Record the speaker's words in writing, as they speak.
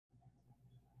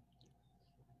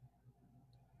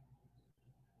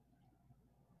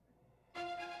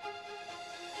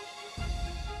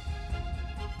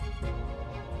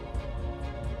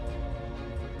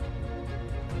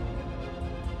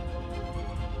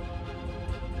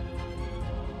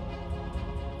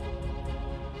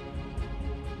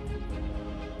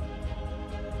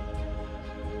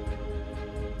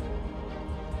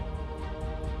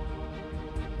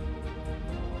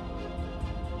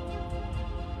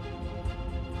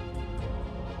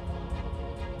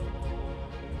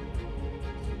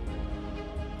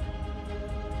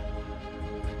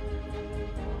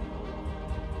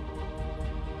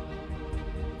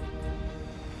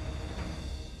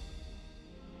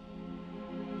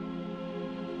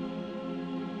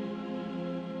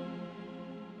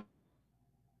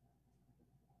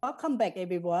Welcome back,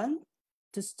 everyone.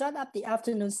 To start up the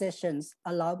afternoon sessions,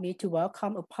 allow me to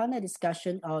welcome a panel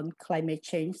discussion on climate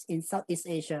change in Southeast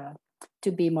Asia,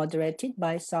 to be moderated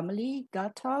by Shamali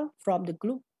Gata from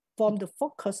the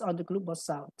Focus on the Global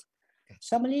South.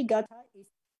 Shamali Gata is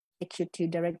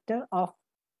Executive Director of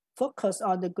Focus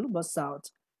on the Global South.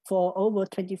 For over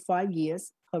 25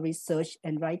 years, her research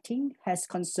and writing has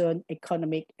concerned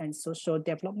economic and social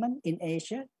development in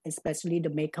Asia, especially the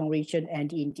Mekong region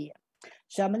and India.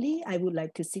 Shamali, I would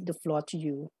like to cede the floor to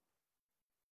you.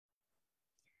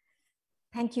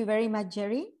 Thank you very much,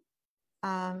 Jerry.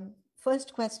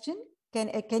 First question,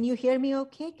 can you hear me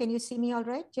okay? Can you see me all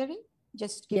right, Jerry?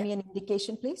 Just give me an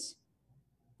indication, please.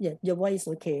 Yeah, your voice is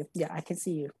okay. Yeah, I can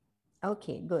see you.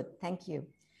 Okay, good, thank you.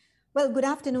 Well, good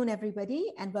afternoon,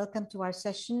 everybody, and welcome to our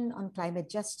session on climate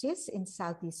justice in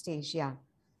Southeast Asia.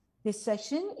 This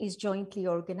session is jointly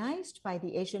organized by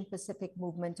the Asian Pacific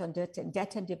Movement on Debt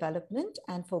and Development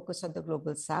and Focus on the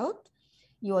Global South.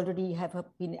 You already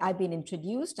I've been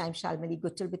introduced. I'm Shalmali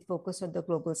Guttal with Focus on the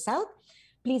Global South.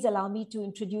 Please allow me to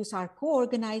introduce our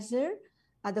co-organizer,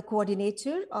 the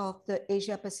coordinator of the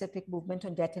Asia Pacific Movement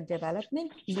on Debt and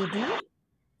Development,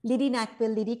 Lidy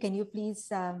Nacpil. Lidy, can you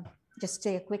please just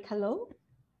say a quick hello?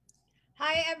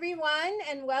 Hi, everyone,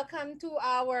 and welcome to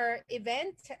our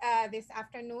event this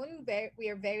afternoon. We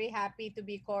are very happy to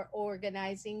be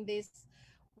co-organizing this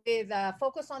with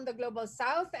Focus on the Global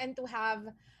South and to have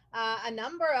a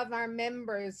number of our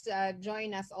members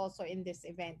join us also in this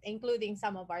event, including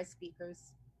some of our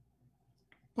speakers.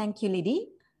 Thank you, Lidy.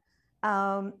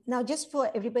 Now, just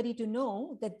for everybody to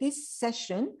know that this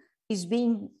session is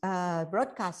being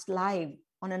broadcast live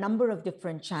on a number of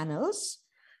different channels.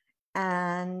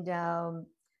 And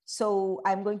so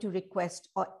I'm going to request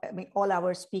all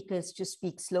our speakers to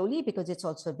speak slowly because it's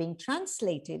also being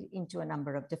translated into a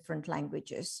number of different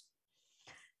languages.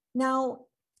 Now,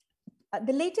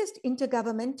 the latest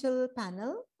Intergovernmental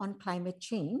Panel on Climate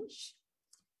Change,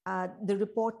 the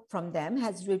report from them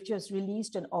which was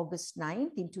released on August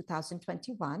 9th in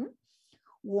 2021,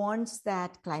 warns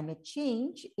that climate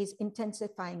change is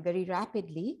intensifying very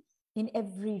rapidly in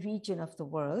every region of the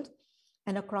world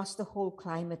and across the whole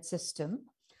climate system,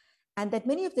 and that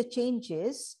many of the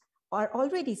changes are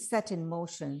already set in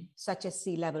motion, such as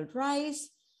sea level rise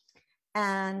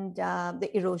and the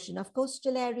erosion of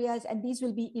coastal areas, and these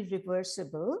will be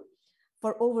irreversible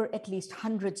for over at least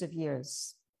hundreds of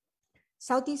years.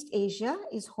 Southeast Asia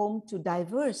is home to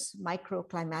diverse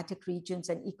microclimatic regions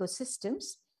and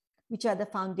ecosystems, which are the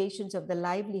foundations of the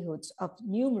livelihoods of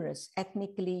numerous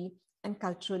ethnically and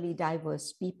culturally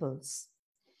diverse peoples.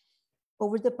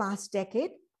 Over the past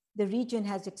decade, the region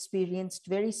has experienced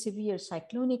very severe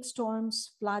cyclonic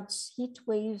storms, floods, heat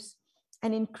waves,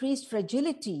 and increased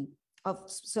fragility of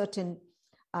certain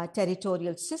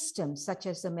territorial systems, such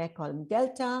as the Mekong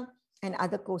Delta and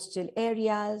other coastal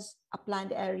areas,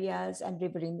 upland areas, and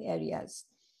riverine areas.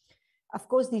 Of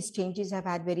course, these changes have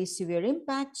had very severe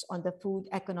impacts on the food,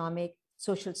 economic,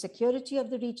 social security of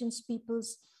the region's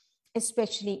peoples,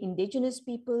 especially indigenous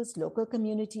peoples, local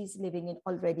communities living in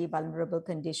already vulnerable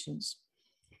conditions.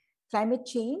 Climate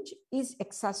change is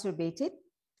exacerbated,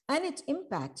 and its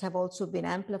impacts have also been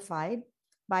amplified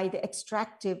by the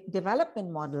extractive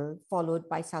development model followed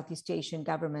by Southeast Asian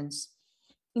governments.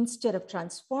 Instead of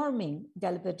transforming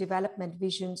development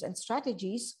visions and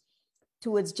strategies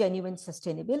towards genuine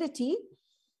sustainability,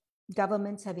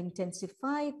 governments have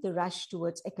intensified the rush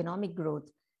towards economic growth,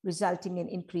 resulting in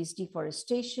increased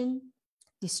deforestation,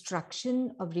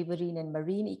 destruction of riverine and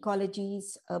marine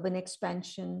ecologies, urban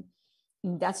expansion,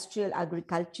 industrial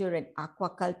agriculture and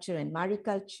aquaculture and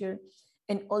mariculture,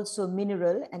 and also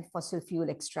mineral and fossil fuel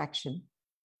extraction.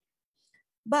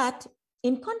 But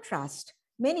in contrast,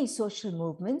 many social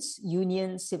movements,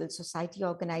 unions, civil society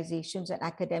organizations, and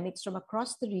academics from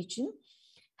across the region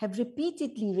have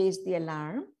repeatedly raised the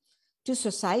alarm to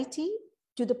society,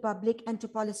 to the public, and to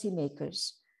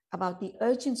policymakers about the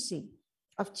urgency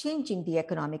of changing the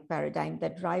economic paradigm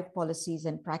that drive policies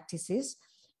and practices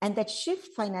and that shift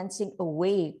financing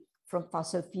away from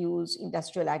fossil fuels,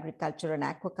 industrial agriculture and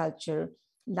aquaculture,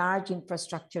 large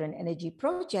infrastructure and energy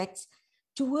projects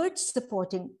towards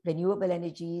supporting renewable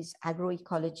energies,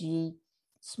 agroecology,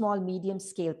 small,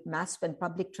 medium-scale mass and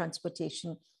public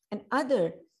transportation, and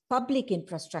other public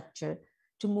infrastructure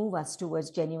to move us towards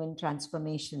genuine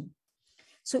transformation.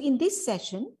 So in this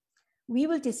session, we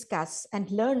will discuss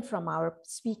and learn from our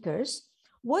speakers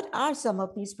what are some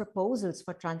of these proposals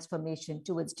for transformation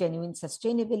towards genuine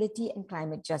sustainability and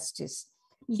climate justice,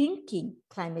 linking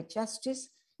climate justice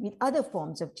with other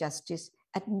forms of justice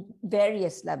at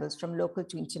various levels from local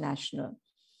to international.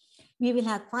 We will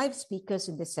have 5 speakers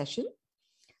in this session.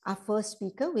 Our first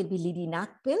speaker will be Lidy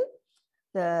Nacpil,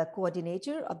 the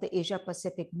coordinator of the Asia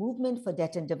Pacific Movement for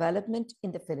Debt and Development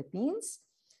in the Philippines.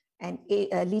 And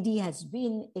Lidy has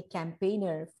been a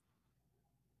campaigner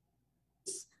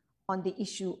on the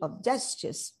issue of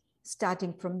justice,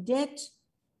 starting from debt,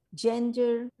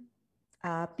 gender,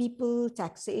 people,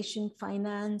 taxation,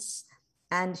 finance,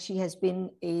 and she has been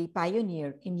a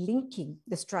pioneer in linking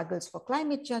the struggles for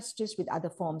climate justice with other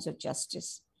forms of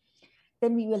justice.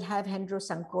 Then we will have Hendro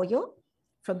Sangkoyo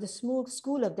from the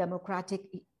School of Democratic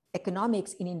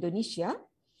Economics in Indonesia.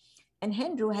 And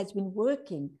Hendro has been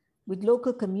working with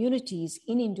local communities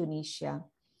in Indonesia,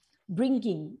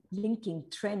 linking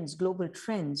trends, global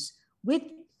trends, with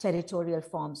territorial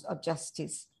forms of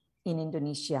justice in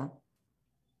Indonesia.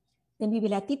 Then we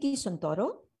will have Titi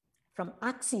Soentoro from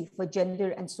Aksi for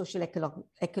Gender and Social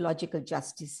Ecological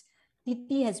Justice.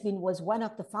 Titi was one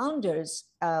of the founders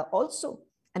also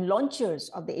and launchers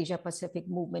of the Asia Pacific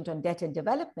Movement on Debt and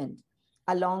Development,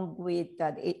 along with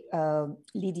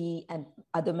Lidy and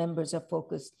other members of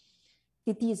Focus.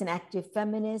 Titi is an active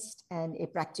feminist and a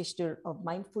practitioner of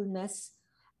mindfulness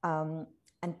and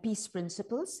peace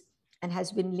principles, and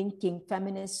has been linking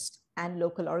feminist and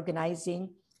local organizing,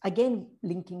 again,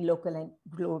 linking local and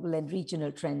global and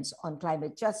regional trends on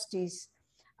climate justice,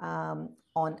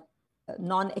 on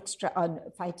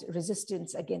fight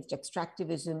resistance against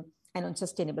extractivism, and on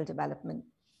sustainable development.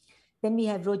 Then we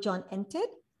have Rojohn Ented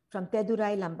from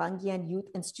Teduray Lambangian Youth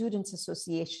and Students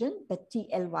Association, the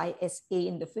TLYSA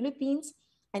in the Philippines,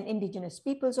 an Indigenous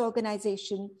peoples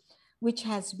organization, which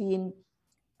has been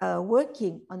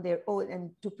working on their own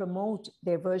and to promote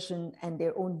their version and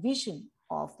their own vision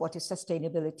of what is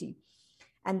sustainability.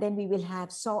 And then we will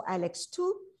have Saw Alex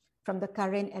Tu from the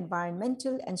Karen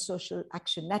Environmental and Social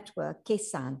Action Network,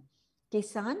 KESAN.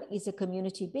 KESAN is a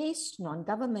community-based,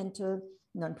 non-governmental,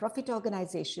 non-profit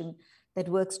organization that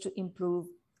works to improve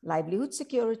livelihood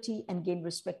security and gain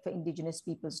respect for Indigenous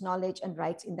people's knowledge and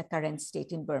rights in the current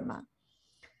state in Burma.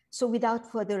 So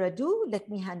without further ado, let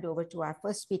me hand over to our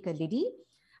first speaker, Lidy.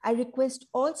 I request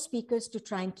all speakers to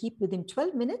try and keep within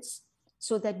 12 minutes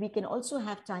so that we can also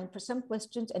have time for some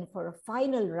questions and for a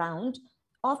final round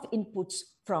of inputs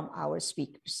from our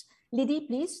speakers. Lidy,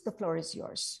 please, the floor is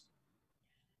yours.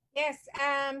 Yes,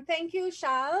 thank you,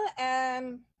 Shal.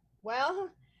 Well,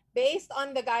 based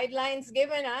on the guidelines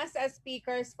given us as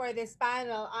speakers for this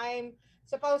panel, I'm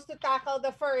supposed to tackle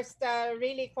the first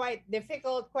really quite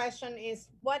difficult question is,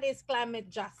 what is climate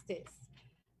justice?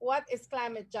 What is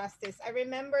climate justice? I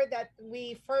remember that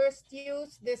we first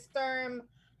used this term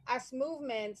as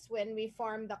movements when we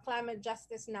formed the Climate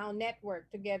Justice Now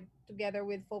network to get together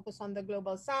with Focus on the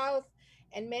Global South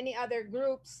and many other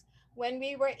groups when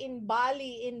we were in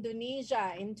Bali,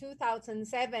 Indonesia in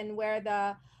 2007, where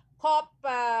the COP,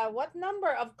 what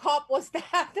number of COP was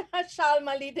that?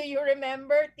 Shalmali, do you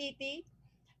remember, Titi?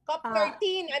 COP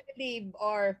 13, I believe,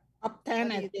 or COP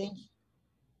 10, I think.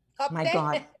 COP My 10?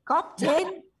 God, COP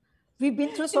 10? We've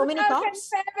been through so many COPs.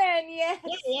 2007, yes.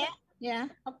 Yeah,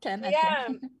 COP 10, I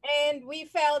think. And we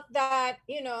felt that,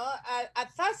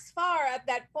 thus far at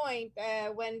that point,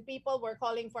 when people were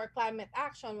calling for climate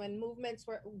action, when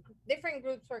different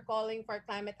groups were calling for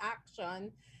climate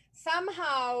action,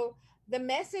 somehow the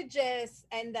messages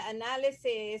and the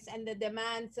analysis and the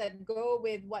demands that go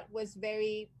with what was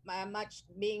very much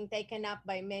being taken up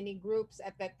by many groups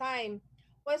at that time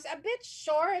was a bit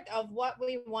short of what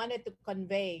we wanted to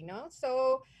convey, no?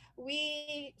 So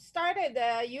we started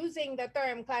using the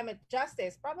term climate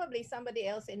justice. Probably somebody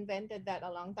else invented that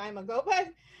a long time ago, but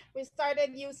we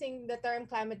started using the term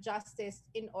climate justice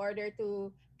in order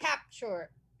to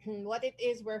capture what it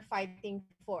is we're fighting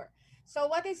for. So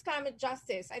what is climate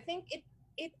justice? I think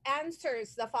it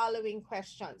answers the following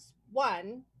questions.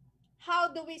 One,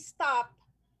 how do we stop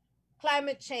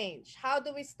climate change? How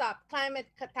do we stop climate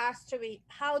catastrophe?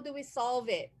 How do we solve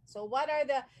it? So what are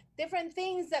the different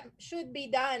things that should be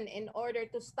done in order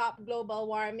to stop global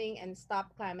warming and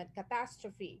stop climate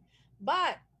catastrophe?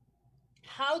 But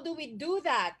how do we do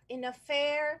that in a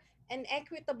fair and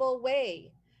equitable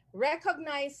way,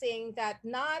 recognizing that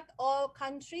not all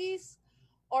countries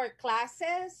or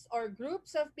classes or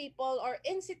groups of people or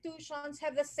institutions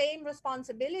have the same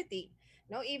responsibility?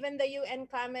 No, even the UN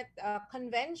Climate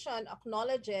Convention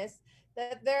acknowledges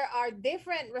that there are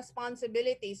different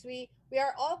responsibilities. We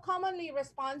are all commonly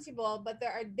responsible, but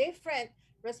there are different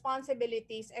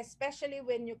responsibilities, especially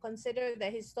when you consider the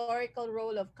historical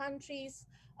role of countries,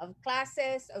 of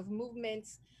classes, of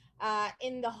movements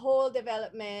in the whole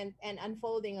development and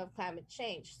unfolding of climate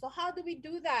change. So how do we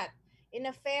do that in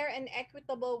a fair and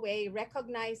equitable way,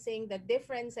 recognizing the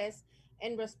differences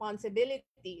and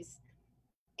responsibilities?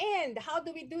 And how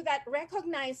do we do that?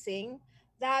 Recognizing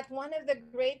that one of the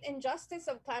great injustice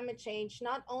of climate change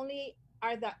not only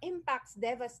are the impacts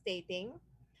devastating,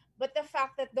 but the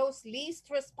fact that those least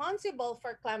responsible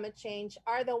for climate change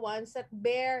are the ones that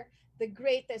bear the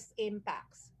greatest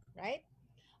impacts, right?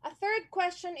 A third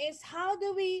question is, how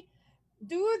do we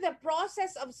do the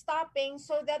process of stopping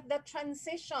so that the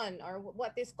transition, or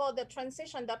what is called the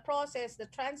transition, the process, the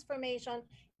transformation,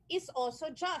 is also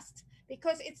just,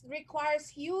 because it requires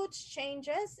huge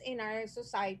changes in our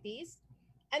societies,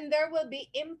 and there will be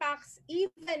impacts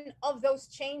even of those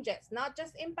changes, not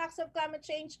just impacts of climate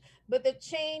change, but the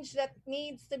change that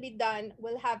needs to be done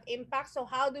will have impacts. So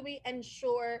how do we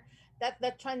ensure that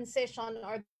the transition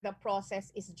or the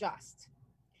process is just?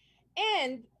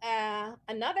 And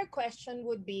another question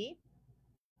would be,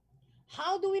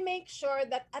 how do we make sure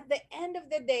that at the end of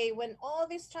the day, when all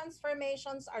these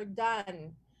transformations are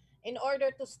done, in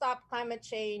order to stop climate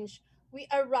change, we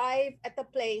arrive at a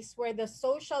place where the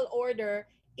social order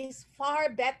is far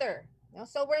better. You know?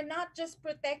 So we're not just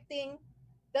protecting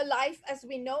the life as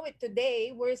we know it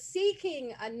today, we're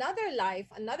seeking another life,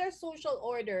 another social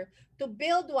order, to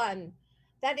build one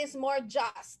that is more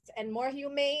just and more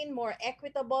humane, more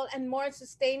equitable, and more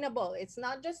sustainable. It's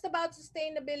not just about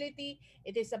sustainability,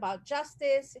 it is about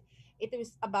justice, it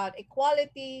is about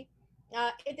equality,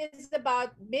 it is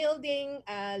about building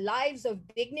lives of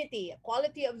dignity, a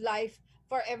quality of life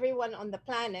for everyone on the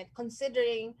planet,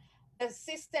 considering the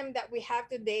system that we have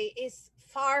today is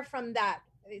far from that.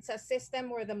 It's a system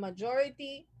where the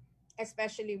majority,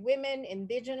 especially women,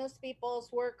 indigenous peoples,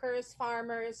 workers,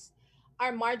 farmers,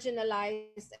 are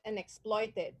marginalized and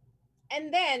exploited.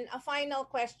 And then a final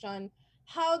question,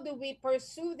 how do we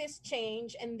pursue this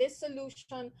change and this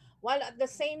solution while at the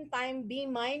same time be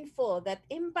mindful that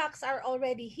impacts are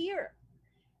already here,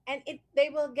 and they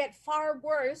will get far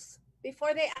worse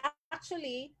before they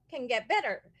actually can get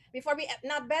better, before we,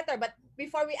 not better, but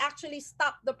before we actually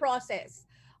stop the process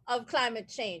of climate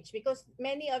change, because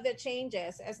many of the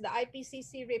changes, as the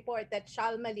IPCC report that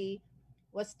Shalmali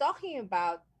was talking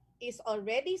about, is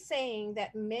already saying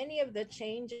that many of the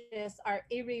changes are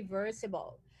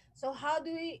irreversible. So how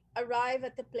do we arrive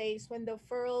at the place when the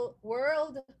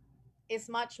world is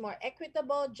much more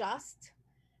equitable, just,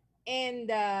 and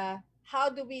how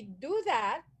do we do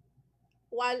that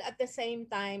while at the same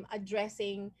time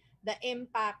addressing the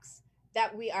impacts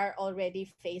that we are already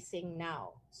facing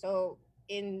now? So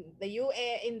in the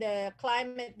in the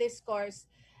climate discourse,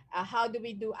 how do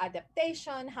we do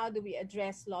adaptation? How do we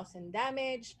address loss and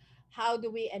damage? How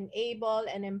do we enable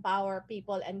and empower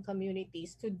people and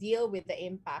communities to deal with the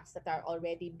impacts that are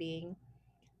already being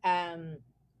um,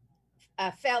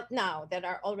 felt now, that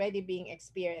are already being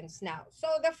experienced now? So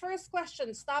the first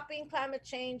question, stopping climate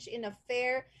change in a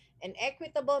fair and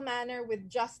equitable manner with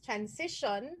just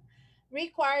transition,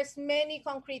 requires many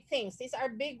concrete things. These are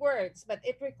big words, but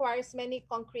it requires many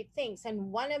concrete things. And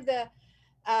one of the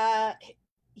uh,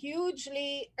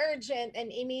 hugely urgent and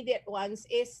immediate ones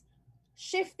is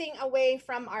shifting away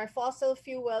from our fossil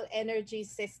fuel energy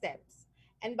systems.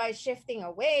 And by shifting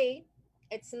away,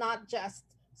 it's not just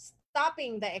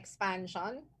stopping the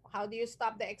expansion. How do you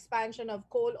stop the expansion of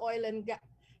coal, oil, and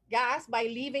gas? By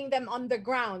leaving them on the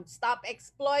ground. Stop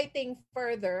exploiting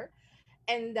further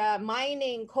and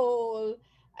mining coal,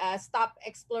 stop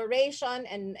exploration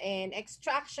and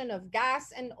extraction of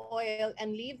gas and oil,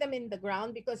 and leave them in the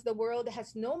ground, because the world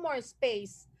has no more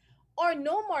space or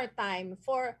no more time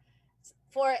for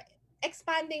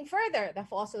expanding further the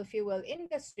fossil fuel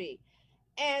industry.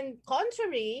 And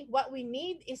contrary, what we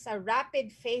need is a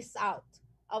rapid phase out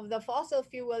of the fossil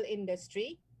fuel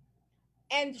industry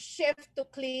and shift to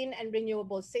clean and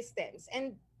renewable systems.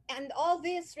 And all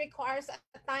this requires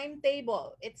a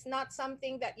timetable. It's not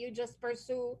something that you just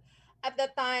pursue at the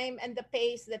time and the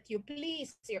pace that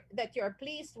that you're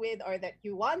pleased with or that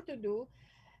you want to do.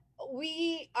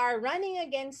 We are running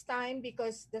against time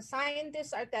because the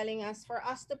scientists are telling us, for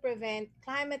us to prevent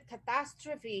climate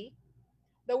catastrophe,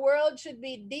 the world should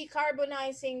be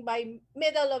decarbonizing by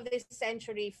middle of this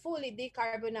century, fully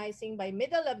decarbonizing by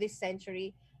middle of this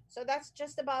century. So that's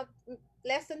just about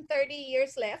less than 30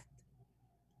 years left.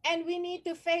 And we need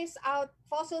to phase out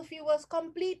fossil fuels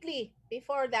completely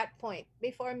before that point,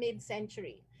 before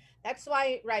mid-century. That's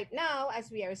why right now, as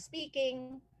we are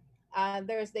speaking,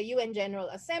 there's the UN General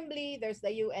Assembly, there's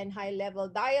the UN High-Level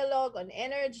Dialogue on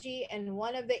Energy, and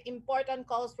one of the important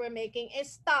calls we're making is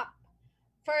stop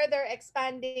further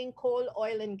expanding coal,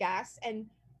 oil, and gas,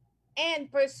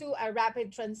 and pursue a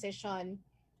rapid transition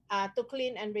to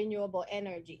clean and renewable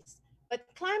energies. But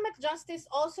climate justice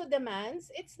also demands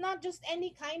it's not just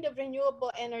any kind of renewable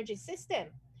energy system.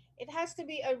 It has to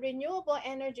be a renewable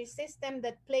energy system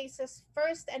that places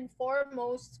first and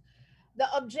foremost the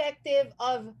objective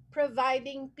of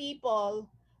providing people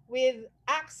with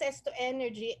access to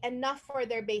energy enough for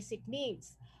their basic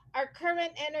needs. Our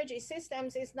current energy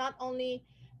systems is not only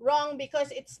wrong because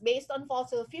it's based on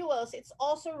fossil fuels, it's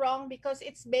also wrong because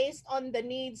it's based on the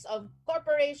needs of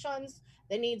corporations,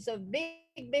 the needs of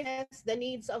big business, the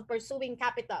needs of pursuing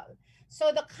capital.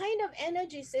 So the kind of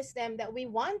energy system that we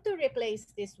want to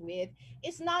replace this with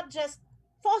is not just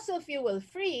fossil fuel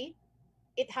free,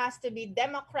 it has to be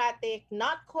democratic,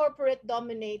 not corporate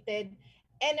dominated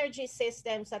energy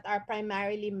systems that are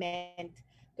primarily meant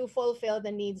to fulfill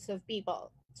the needs of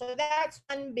people. So that's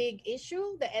one big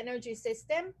issue, the energy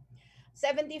system.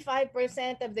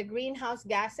 75% of the greenhouse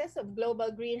gases, of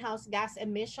global greenhouse gas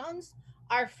emissions,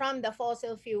 are from the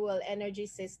fossil fuel energy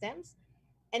systems.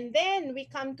 And then we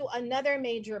come to another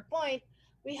major point.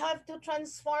 We have to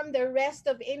transform the rest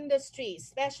of industry,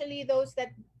 especially those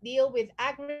that deal with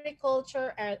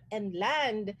agriculture and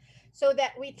land, so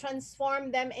that we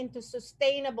transform them into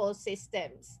sustainable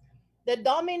systems. The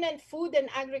dominant food and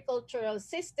agricultural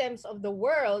systems of the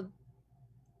world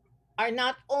are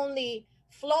not only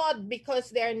flawed because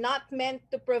they're not meant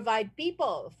to provide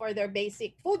people for their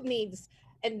basic food needs,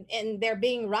 and they're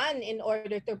being run in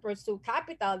order to pursue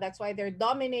capital. That's why they're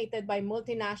dominated by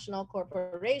multinational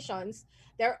corporations.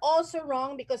 They're also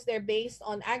wrong because they're based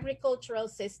on agricultural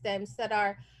systems that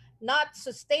are not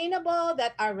sustainable,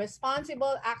 that are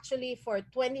responsible actually for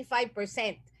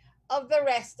 25% of the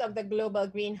rest of the global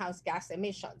greenhouse gas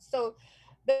emissions. So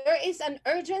there is an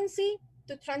urgency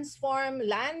to transform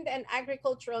land and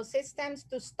agricultural systems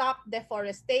to stop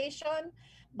deforestation.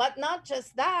 But not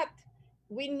just that,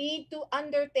 we need to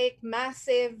undertake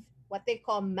massive, what they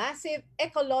call massive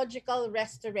ecological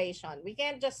restoration. We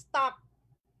can't just stop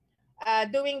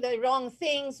doing the wrong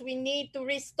things. We need to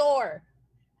restore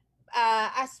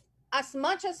as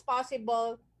much as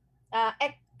possible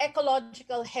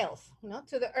ecological health,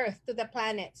 to the earth, to the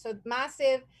planet. So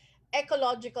massive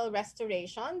ecological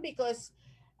restoration, because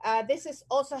this is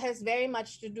also has very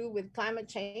much to do with climate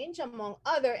change, among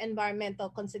other environmental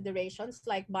considerations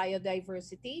like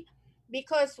biodiversity,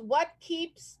 because what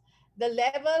keeps the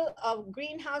level of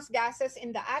greenhouse gases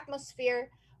in the atmosphere,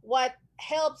 what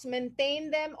helps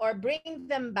maintain them or bring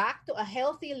them back to a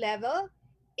healthy level,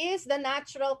 is the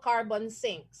natural carbon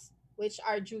sinks, which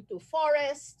are due to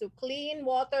forests, to clean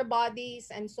water bodies,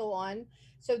 and so on.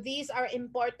 So these are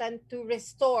important to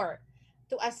restore,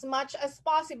 to as much as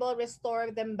possible,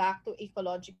 restore them back to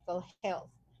ecological health.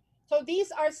 So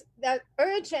these are the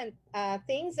urgent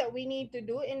things that we need to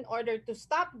do in order to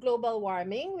stop global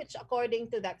warming, which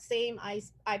according to that same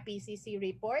IPCC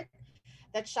report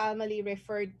that Shalmali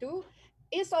referred to,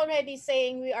 is already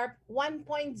saying we are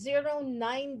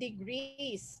 1.09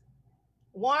 degrees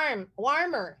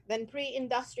warmer than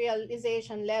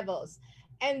pre-industrialization levels.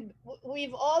 And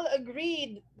we've all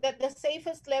agreed that the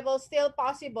safest level still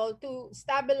possible to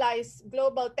stabilize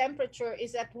global temperature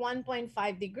is at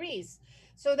 1.5 degrees.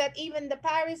 So that even the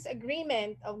Paris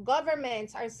Agreement of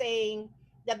governments are saying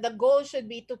that the goal should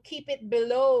be to keep it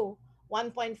below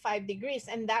 1.5 degrees,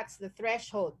 and that's the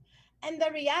threshold. And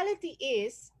the reality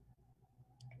is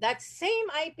that same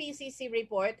IPCC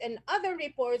report and other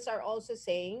reports are also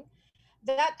saying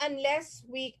that unless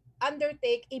we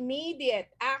undertake immediate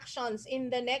actions in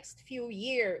the next few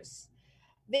years,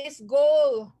 this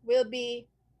goal will be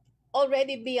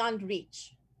already beyond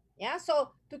reach. Yeah,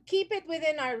 so to keep it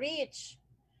within our reach,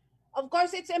 of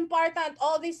course, it's important,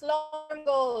 all these long-term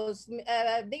goals,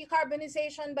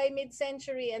 decarbonization by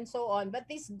mid-century and so on. But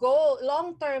these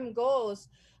long-term goals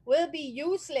will be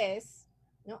useless,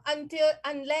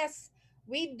 unless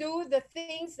we do the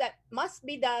things that must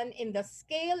be done in the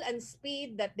scale and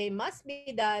speed that they must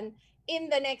be done in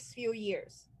the next few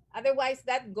years. Otherwise,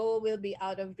 that goal will be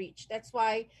out of reach. That's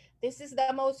why this is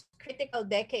the most critical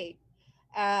decade.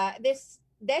 This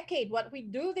decade, what we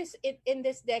do in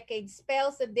this decade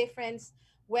spells the difference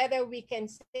whether we can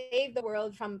save the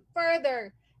world from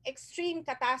further extreme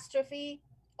catastrophe,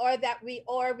 or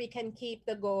we can keep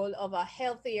the goal of a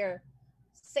healthier,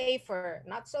 safer,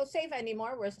 not so safe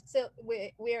anymore.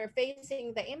 We're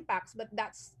facing the impacts, but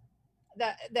that's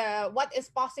the what is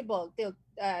possible till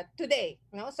today.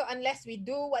 So unless we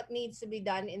do what needs to be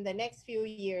done in the next few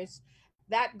years,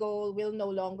 that goal will no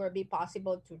longer be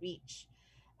possible to reach.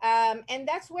 And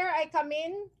that's where I come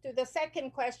in to the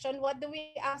second question: what do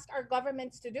we ask our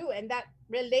governments to do? And that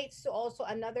relates to also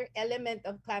another element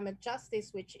of climate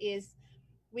justice, which is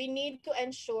we need to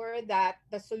ensure that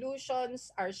the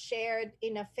solutions are shared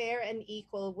in a fair and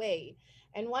equal way.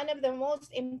 And one of the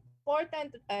most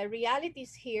important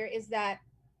realities here is that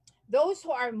those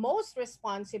who are most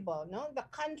responsible, no, the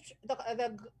country,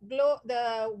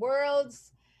 the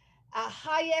world's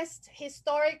highest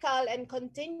historical and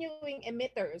continuing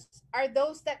emitters are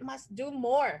those that must do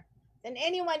more than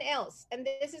anyone else. And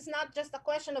this is not just a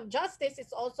question of justice,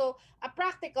 it's also a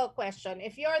practical question.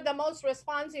 If you're the most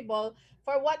responsible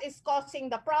for what is causing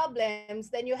the problems,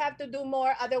 then you have to do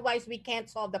more, otherwise we can't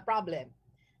solve the problem,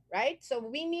 right? So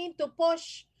we need to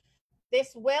push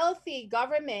these wealthy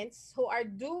governments who are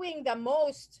doing the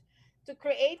most to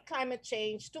create climate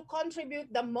change to contribute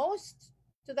the most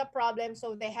to the problem.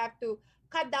 So they have to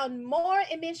cut down more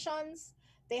emissions.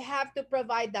 They have to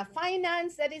provide the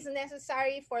finance that is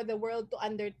necessary for the world to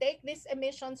undertake these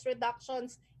emissions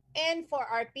reductions, and for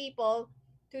our people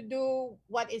to do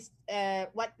what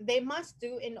they must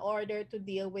do in order to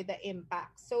deal with the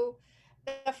impact. So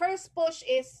the first push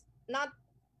is not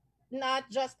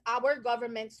just our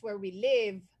governments where we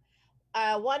live.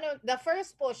 One of the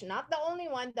first push, not the only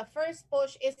one, the first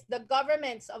push is the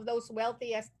governments of those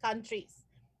wealthiest countries.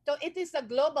 So it is a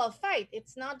global fight.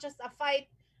 It's not just a fight,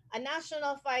 a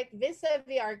national fight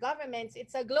vis-a-vis our governments.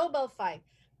 It's a global fight.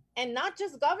 And not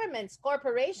just governments,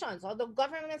 corporations, although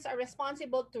governments are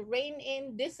responsible to rein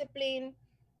in, discipline,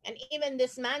 and even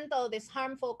dismantle these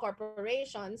harmful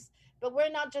corporations. But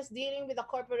we're not just dealing with the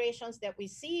corporations that we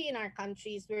see in our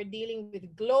countries. We're dealing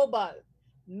with global,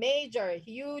 major,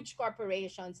 huge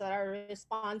corporations that are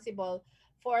responsible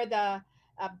for the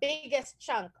biggest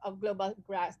chunk of global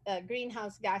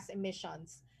greenhouse gas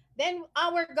emissions. Then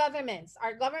our governments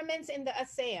in the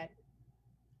ASEAN,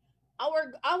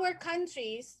 our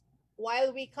countries,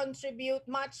 while we contribute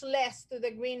much less to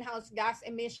the greenhouse gas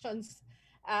emissions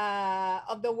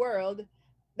of the world,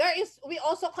 we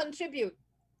also contribute,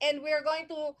 and we're going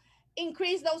to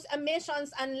increase those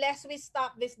emissions unless we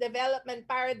stop this development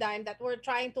paradigm that we're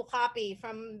trying to copy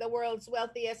from the world's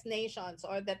wealthiest nations,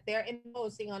 or that they're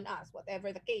imposing on us,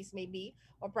 whatever the case may be,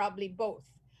 or probably both.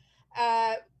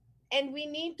 Uh, and we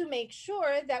need to make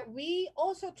sure that we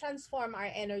also transform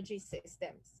our energy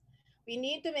systems. We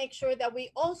need to make sure that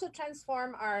we also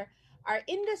transform our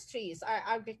industries, our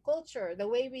agriculture, the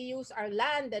way we use our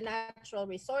land and natural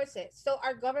resources. So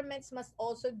our governments must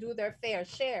also do their fair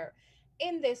share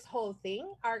in this whole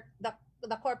thing.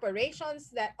 The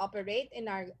corporations that operate in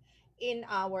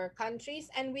our countries,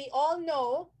 and we all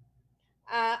know,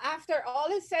 after all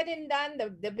is said and done,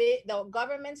 the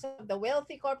governments of the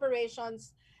wealthy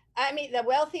corporations, I mean, the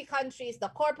wealthy countries, the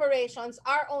corporations,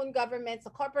 our own governments, the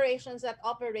corporations that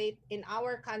operate in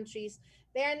our countries,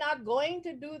 they're not going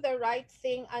to do the right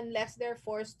thing unless they're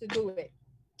forced to do it.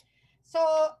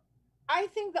 So I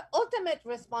think the ultimate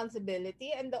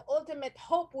responsibility and the ultimate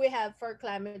hope we have for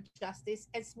climate justice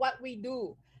is what we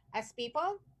do as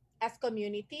people, as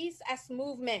communities, as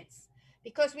movements.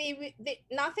 Because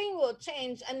nothing will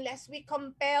change unless we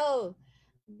compel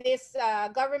these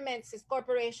governments, these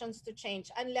corporations to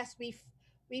change, unless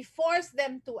we force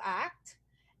them to act,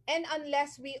 and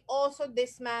unless we also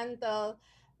dismantle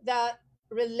the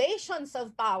relations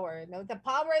of power, the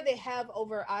power they have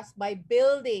over us, by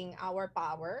building our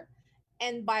power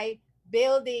and by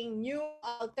building new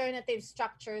alternative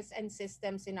structures and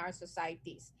systems in our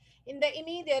societies. In the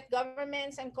immediate,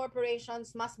 governments and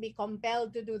corporations must be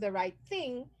compelled to do the right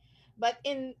thing, but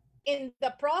in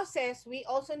the process, we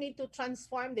also need to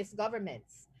transform these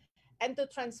governments and to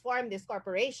transform these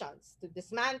corporations, to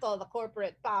dismantle the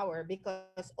corporate power,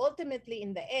 because ultimately,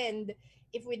 in the end,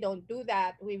 if we don't do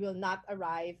that, we will not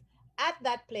arrive at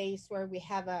that place where we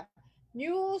have a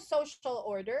new social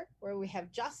order, where we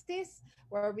have justice,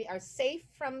 where we are safe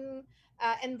from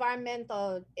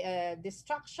environmental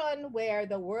destruction, where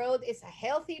the world is a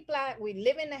healthy planet, we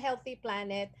live in a healthy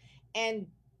planet, and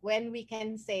when we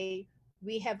can say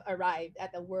we have arrived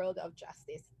at a world of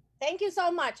justice. Thank you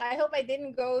so much. I hope I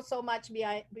didn't go so much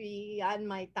beyond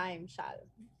my time, Shal.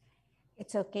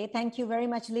 It's okay. Thank you very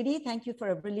much, Lidy. Thank you for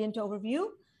a brilliant overview.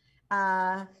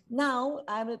 Now,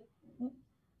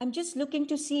 I'm just looking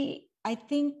to see, I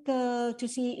think, to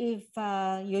see if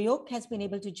Yoyok has been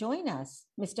able to join us.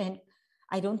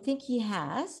 I don't think he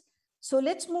has. So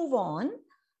let's move on.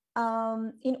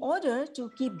 In order to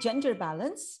keep gender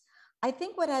balance, I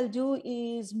think what I'll do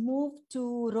is move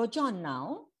to Rojohn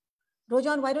now.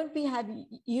 Rojohn, why don't we have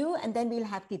you, and then we'll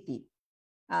have Titi.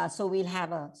 So we'll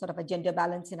have a sort of a gender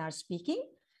balance in our speaking.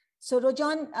 So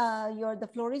Rojohn, the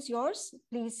floor is yours.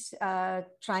 Please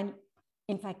try,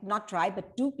 in fact, not try,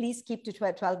 but do please keep to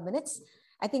 12 minutes.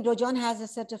 I think Rojohn has a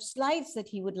set of slides that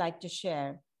he would like to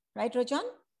share. Right, Rojohn?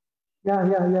 Yeah,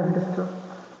 that's true.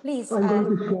 Please. So I'm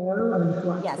going to share this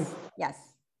one. Yes.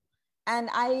 And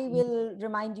I will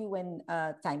remind you when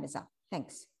time is up.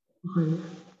 Thanks. Okay.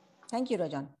 Thank you,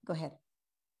 Rojohn. Go ahead.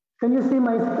 Can you see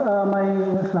my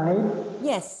slide?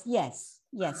 Yes,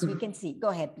 we can see. Go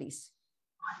ahead, please.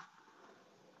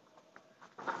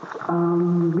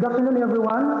 Good afternoon,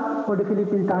 everyone, for the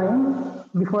Philippine time.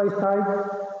 Before I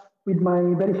start with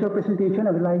my very short presentation,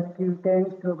 I would like to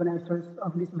thank the organizers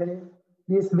of this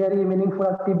very meaningful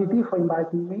activity for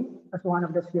inviting me as one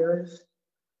of the sharers.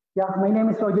 Yeah, my name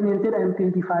is Rojohn Ented. I'm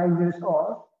 25 years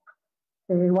old,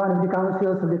 one of the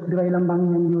councils of the Teduray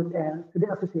Lambangian youth and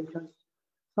student associations.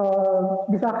 So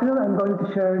this afternoon, I'm going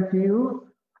to share to you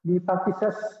the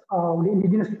practices of the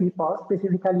indigenous people,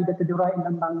 specifically the Teduray and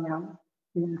Lambangian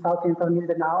in South Central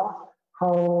Mindanao.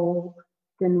 How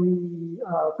can we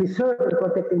preserve and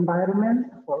protect the environment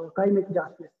for climate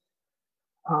justice?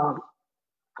 Uh,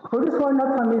 for those who are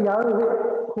not familiar with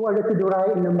who are the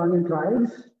Teduray and Lambangian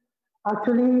tribes,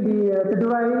 actually the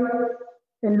Teduray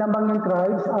and Lambangian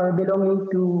tribes are belonging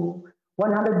to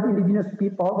 100 indigenous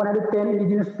people, 110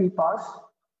 indigenous peoples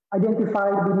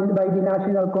identified by the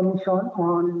National Commission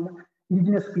on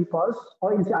Indigenous Peoples,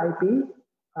 or NCIP.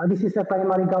 This is a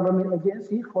primary government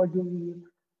agency for the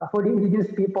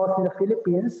indigenous peoples in the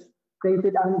Philippines,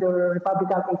 created under Republic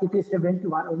Act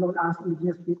 8371, or known as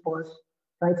Indigenous Peoples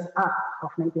Rights Act of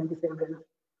 1997.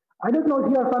 I don't know if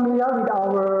you are familiar with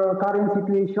our current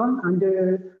situation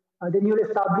under the newly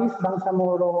established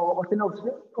Bangsamoro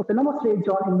Autonomous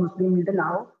Region in Muslim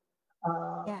Mindanao.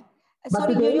 Yeah. But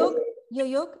Sorry, today,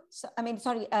 Yoyok,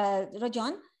 sorry,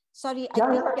 Rojohn, sorry,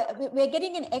 Yeah. I think we're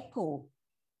getting an echo.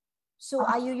 So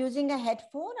are you using a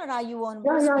headphone or are you on?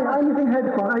 Yeah, I'm using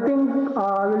headphone. I think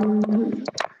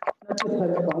not use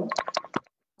headphone.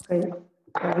 Okay.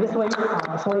 Just wait.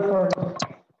 Sorry for.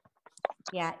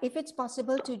 Yeah, if it's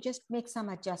possible to just make some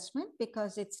adjustment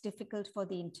because it's difficult for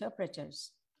the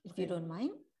interpreters, if you don't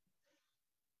mind.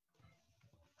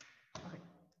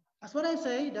 As what I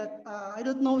say that I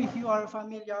don't know if you are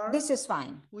familiar. This is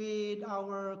fine. With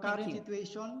our current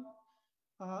situation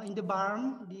in the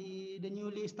BARM, the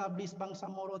newly established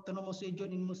Bangsamoro Autonomous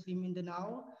Region in Muslim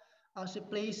Mindanao, as a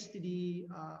place to the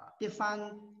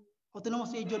defunct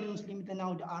Autonomous Region in Muslim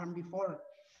Mindanao, the ARM before.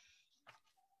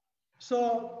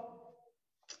 So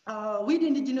with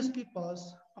indigenous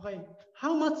peoples, okay,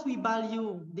 how much we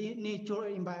value the nature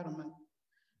environment.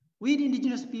 We, the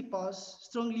indigenous peoples,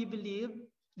 strongly believe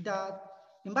that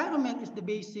environment is the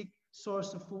basic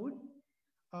source of food,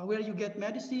 where you get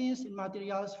medicines and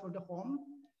materials for the home.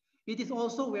 It is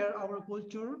also where our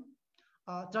culture,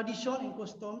 tradition, and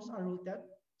customs are rooted.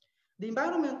 The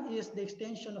environment is the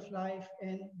extension of life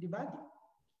and the body.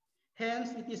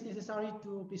 Hence, it is necessary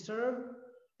to preserve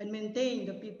and maintain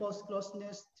the people's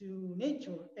closeness to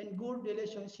nature and good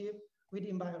relationship with the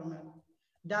environment.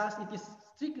 Thus, it is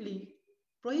strictly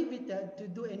prohibited to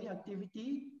do any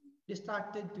activity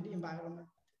destructive to the environment.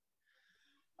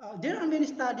 There are many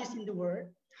studies in the world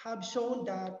have shown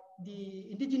that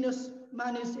the indigenous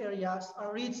managed areas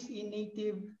are rich in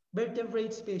native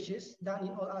vertebrate species than in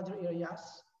all other areas,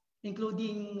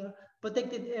 including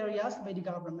protected areas by the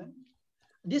government.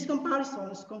 These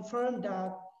comparisons confirm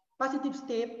that positive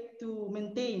step to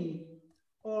maintain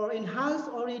or enhance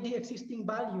already existing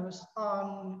values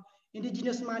on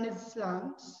indigenous managed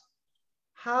lands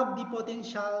have the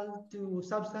potential to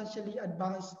substantially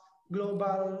advance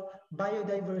global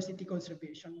biodiversity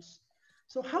conservations.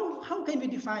 So how can we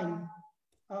define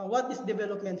what is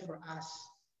development for us?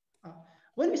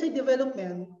 When we say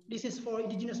development, this is for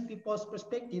indigenous people's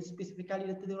perspective, specifically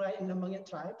the Teduray and Lambangian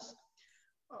tribes.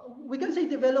 We can say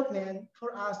development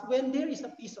for us when there is a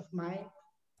peace of mind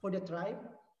for the tribe.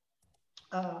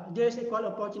 There is equal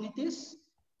opportunities,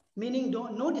 meaning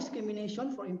no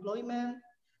discrimination for employment,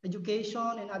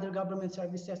 education, and other government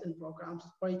services and programs,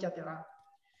 or etc.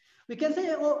 We can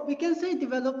say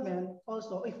development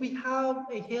also if we have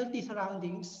a healthy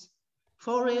surroundings.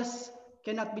 Forests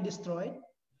cannot be destroyed,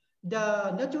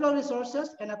 the natural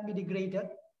resources cannot be degraded,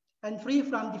 and free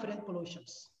from different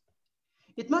pollutions.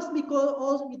 It must be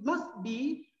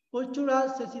cultural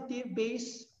sensitive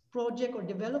based project or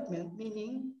development,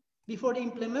 meaning before they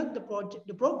implement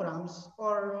the programs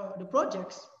or the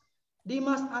projects, they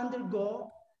must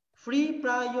undergo free,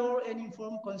 prior, and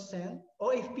informed consent,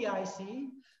 or FPIC,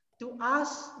 to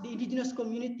ask the indigenous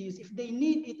communities if they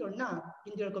need it or not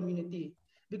in their community.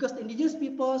 Because the indigenous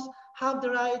peoples have the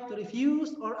right to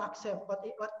refuse or accept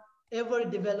whatever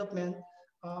development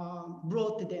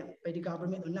brought to them by the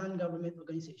government or non-government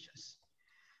organizations.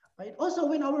 Right? Also,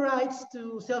 when our rights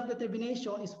to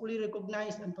self-determination is fully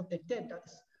recognized and protected,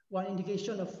 that's one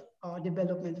indication of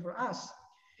development for us.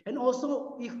 And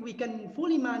also, if we can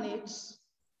fully manage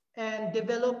and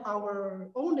develop our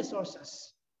own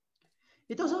resources.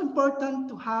 It's also important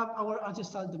to have our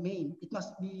ancestral domain. It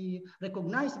must be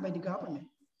recognized by the government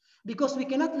because we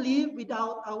cannot live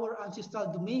without our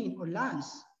ancestral domain or lands.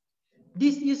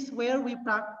 This is where we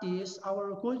practice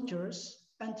our cultures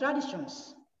and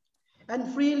traditions and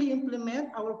freely implement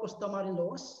our customary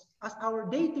laws as our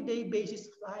day-to-day basis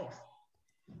of life.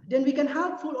 Then we can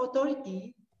have full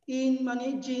authority in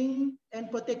managing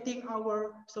and protecting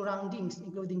our surroundings,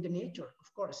 including the nature,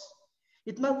 of course.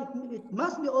 It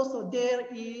must be also there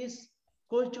is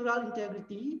cultural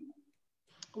integrity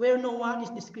where no one is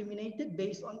discriminated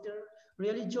based on their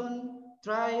religion,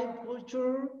 tribe,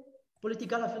 culture,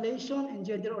 political affiliation, and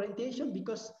gender orientation,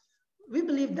 because we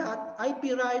believe that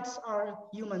IP rights are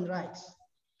human rights.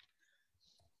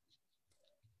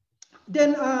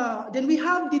 Then we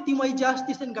have the Timoy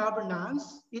Justice and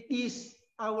Governance. It is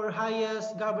our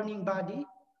highest governing body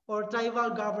or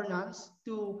tribal governance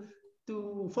to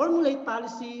formulate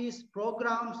policies,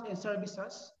 programs, and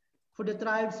services for the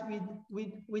tribes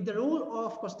with the rule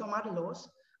of customary laws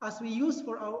as we use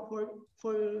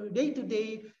for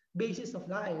day-to-day basis of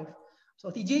life. So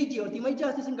TJG or Timoy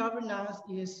Justice and Governance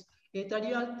is a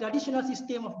traditional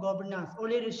system of governance or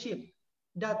leadership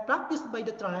that practiced by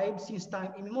the tribes since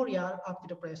time immemorial up to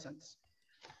the present.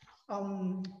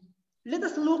 Let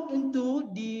us look into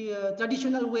the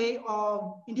traditional way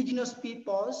of indigenous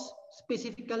peoples,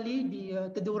 specifically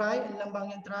the Teduray and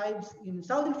Lambangian tribes in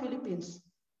southern Philippines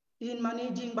in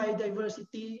managing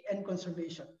biodiversity and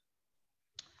conservation.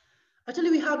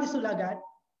 Actually, we have the Sulagat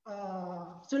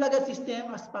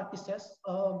system as practices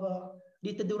of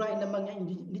the Teduray and Lambangian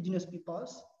indigenous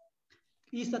peoples.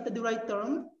 Is a Teduray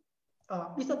term,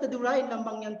 is a Teduray and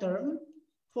Lambangian term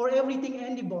for everything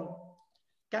edible,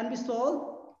 can be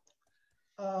sold,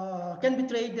 can be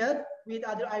traded with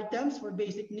other items for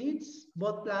basic needs,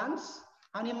 both plants,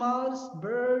 animals,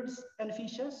 birds, and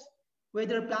fishes,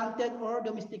 whether planted or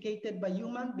domesticated by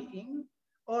human being,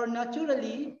 or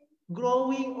naturally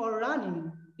growing or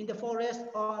running in the forest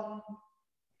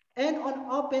and on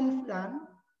open land,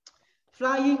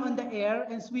 flying on the air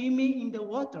and swimming in the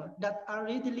water that are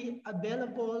readily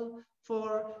available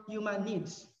for human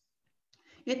needs.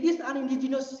 It is an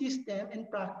indigenous system and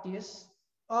practice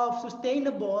of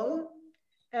sustainable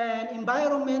and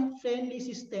environment-friendly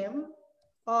system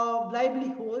of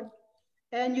livelihood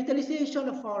and utilization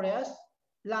of forests,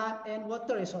 land, and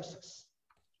water resources.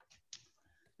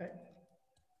 Right.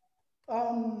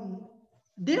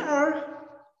 These are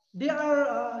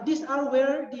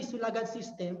where the Sulagat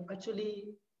system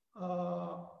actually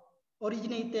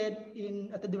originated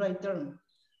in at the right term.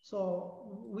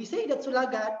 So we say that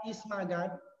Sulagat is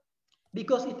Magad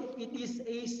because it is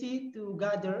easy to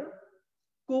gather,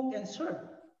 cook, and serve.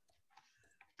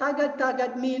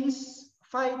 Tagad means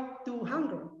fight to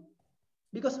hunger.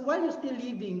 Because while you're still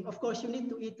living, of course, you need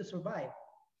to eat to survive.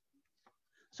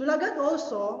 Sulagat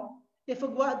also, if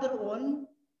on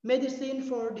medicine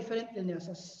for different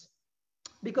illnesses.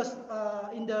 Because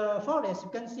in the forest, you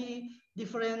can see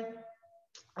different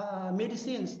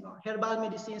medicines, herbal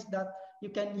medicines that you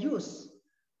can use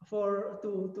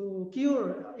to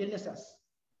cure illnesses.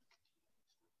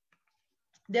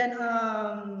 Then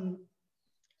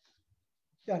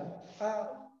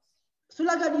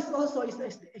Sulagat is also is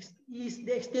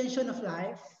the extension of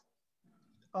life,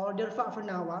 or the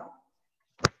Fa'afanawa.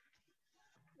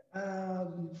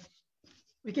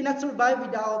 We cannot survive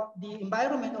without the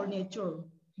environment or nature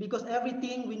because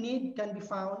everything we need can be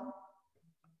found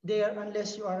there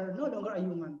unless you are no longer a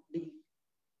human being.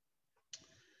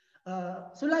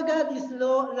 Sulagat is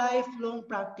lifelong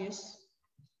practice.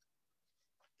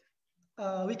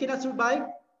 We cannot survive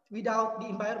without the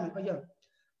environment.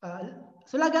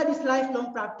 Sulagat is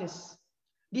lifelong practice.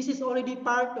 This is already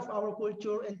part of our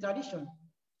culture and tradition.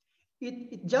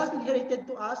 It just inherited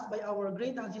to us by our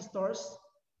great ancestors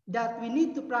that we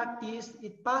need to practice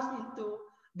it passed into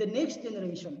the next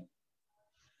generation.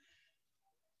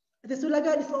 The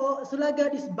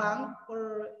Sulagat is bank,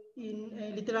 or in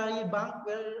a literary bank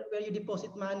where you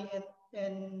deposit money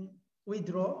and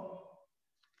withdraw.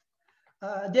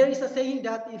 There is a saying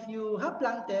that if you have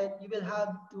planted, you will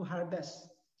have to harvest.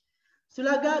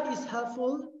 Sulagat is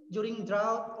helpful during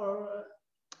drought or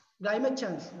climate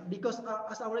change because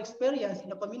as our experience in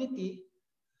the community,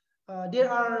 there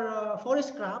are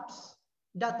forest crops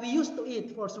that we used to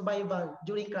eat for survival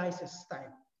during crisis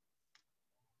time.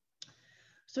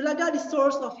 Sulagat is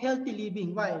source of healthy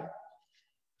living. Why?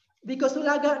 Because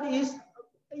Sulagat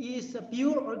is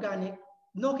pure organic,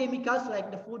 no chemicals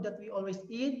like the food that we always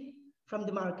eat from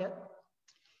the market.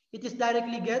 It is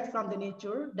directly get from the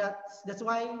nature. That's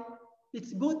why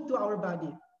it's good to our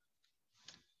body.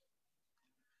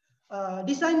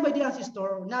 designed by the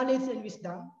ancestor, knowledge and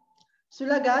wisdom.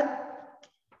 Sulagad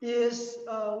is,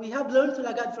 we have learned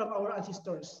Sulagad from our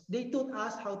ancestors. They taught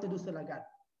us how to do Sulagad.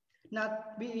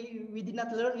 We did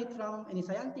not learn it from any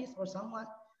scientist or someone,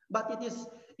 but it is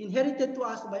inherited to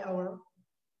us by our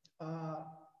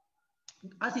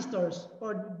ancestors,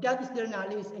 or that is their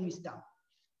knowledge and wisdom.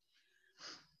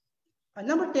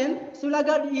 Number 10,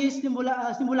 Sulagad is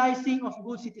symbolizing of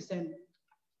good citizen.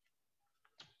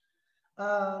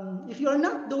 If you are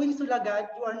not doing Sulagad,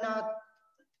 you are not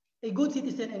a good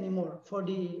citizen anymore for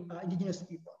the indigenous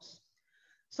peoples.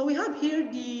 So we have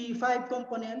here the 5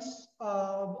 components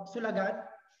of Sulagad.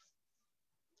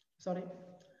 Sorry.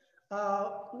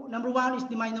 Number 1 is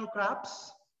the minor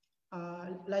crops,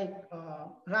 like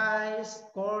rice,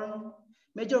 corn,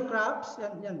 major crops,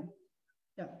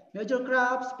 major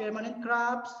crops, permanent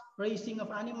crops, raising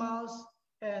of animals,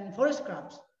 and forest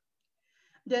crops.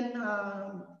 Then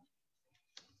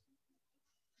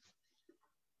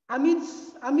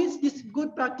amidst these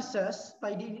good practices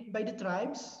by the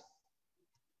tribes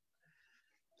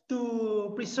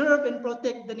to preserve and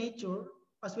protect the nature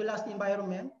as well as the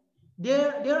environment,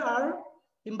 there are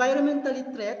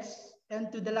environmental threats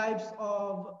and to the lives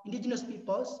of indigenous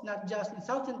peoples, not just in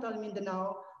South Central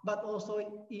Mindanao, but also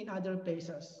in other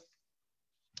places.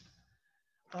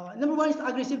 Number 1 is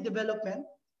aggressive development.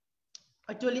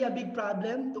 Actually, a big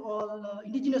problem to all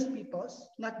indigenous peoples,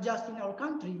 not just in our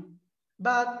country,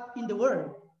 but in the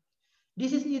world.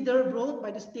 This is either brought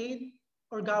by the state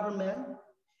or government,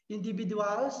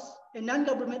 individuals, and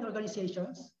non-government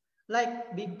organizations,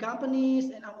 like big companies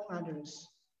and among others.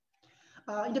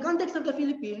 In the context of the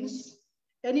Philippines,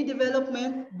 any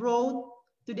development brought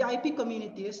to the IP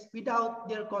communities without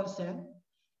their consent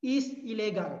is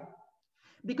illegal,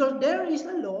 because there is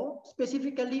a law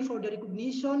specifically for the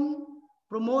recognition,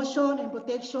 promotion, and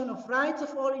protection of rights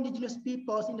of all indigenous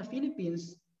peoples in the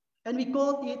Philippines, and we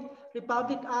called it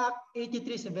Republic Act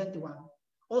 8371,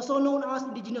 also known as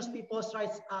Indigenous Peoples'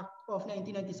 Rights Act of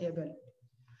 1997.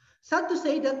 Sad to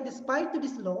say that despite to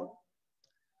this law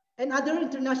and other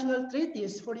international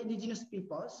treaties for the indigenous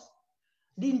peoples,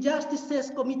 the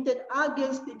injustices committed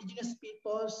against the indigenous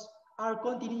peoples are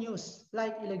continuous,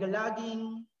 like illegal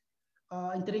logging,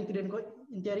 entering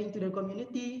to their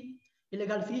community,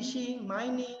 illegal fishing,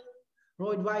 mining,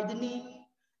 road widening,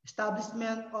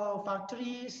 establishment of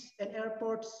factories and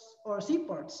airports or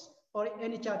seaports, or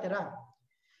any etc.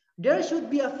 There should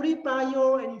be a free,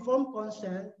 prior, and informed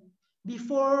consent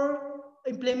before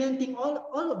implementing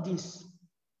all of this,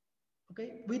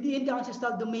 okay, within the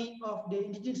ancestral domain of the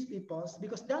indigenous peoples,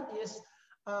 because that is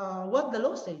what the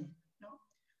law says.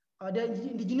 The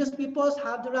indigenous peoples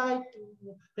have the right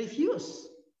to refuse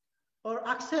or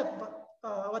accept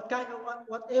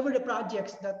whatever the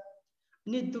projects that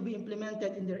need to be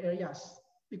implemented in their areas,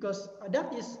 because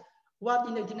that is what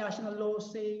in the international law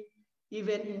say,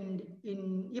 even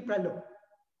in IPRA law.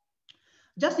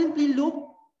 Just simply look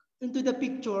into the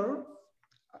picture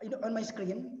on my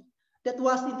screen. That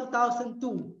was in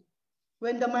 2002,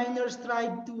 when the miners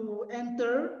tried to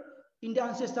enter in the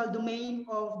ancestral domain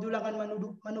of Dulangan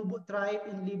Manubut tribe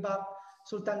in Libak,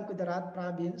 Sultan Kudarat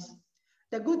province.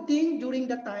 The good thing during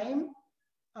that time,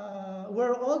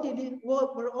 where all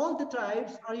the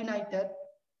tribes are united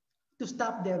to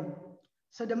stop them.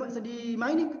 So the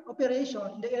mining operation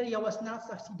in the area was not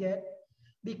succeeded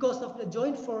because of the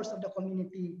joint force of the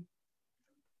community,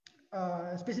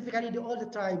 specifically all the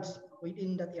tribes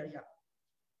within that area.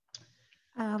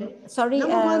 Okay. Sorry,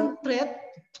 Number 1 threat.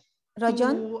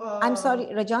 Rojohn, I'm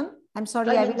sorry, Rojohn. I'm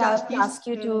sorry, I will have to ask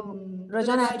you to,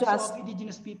 Rojohn, I have to ask. Of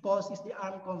indigenous peoples is the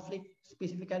armed conflict,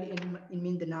 specifically in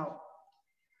Mindanao.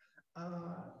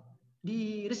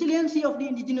 The resiliency of the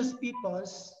indigenous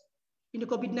peoples in the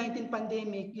COVID-19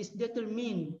 pandemic is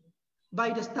determined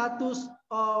by the status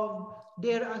of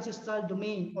their ancestral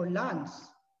domain or lands,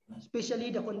 especially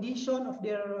the condition of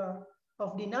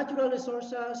the natural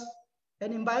resources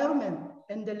and environment,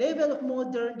 and the level of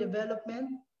modern development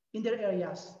in their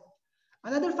areas.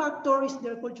 Another factor is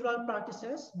their cultural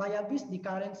practices, vis-a-vis the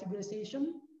current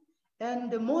civilization. And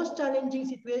the most challenging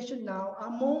situation now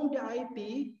among the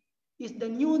IP is the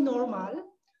new normal,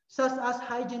 such as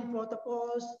hygiene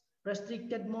protocols,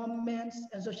 restricted movements,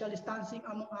 and social distancing,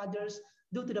 among others,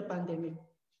 due to the pandemic.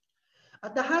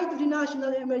 At the height of the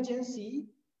national emergency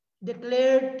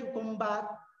declared to combat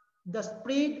the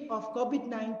spread of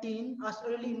COVID-19 as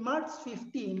early in March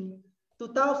 15,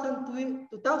 2020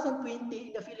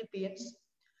 in the Philippines,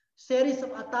 series of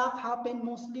attacks happened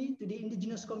mostly to the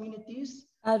indigenous communities.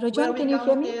 Rojohn, can you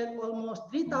hear me? Almost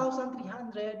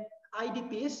 3,300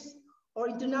 IDPs or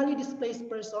internally displaced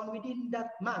persons within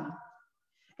that month.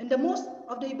 And the most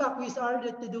of the evacuees are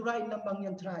the Teduray and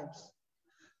Lambangian tribes.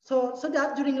 So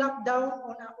that during lockdown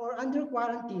or under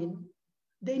quarantine,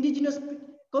 the indigenous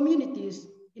communities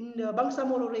in the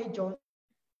Bangsamoro region,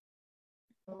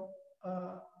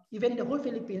 even in the whole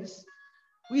Philippines,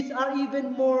 which are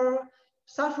even more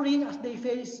suffering as they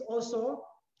face also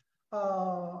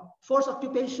forced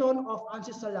occupation of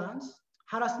ancestral lands,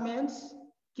 harassments,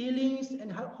 killings,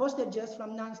 and hostages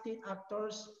from non-state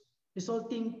actors,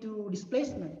 resulting to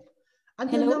displacement.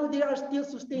 Until now, there are still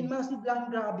sustained massive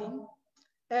land grabbing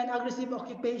and aggressive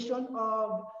occupation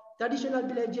of traditional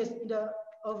villages in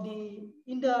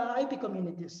the IP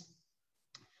communities.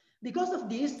 Because of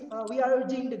this, we are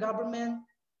urging the government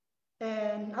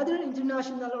and other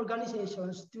international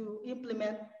organizations to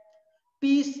implement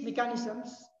peace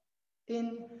mechanisms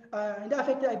in the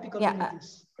affected IP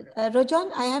communities. Yeah.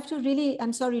 Rojohn, I have to really,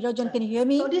 I'm sorry, Rojohn, can you hear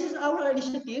me? So this is our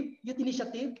initiative, youth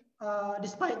initiative.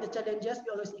 Despite the challenges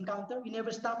we always encounter, we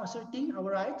never stop asserting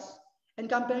our rights and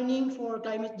campaigning for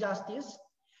climate justice.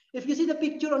 If you see the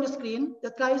picture on the screen, the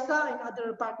TLYSA and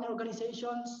other partner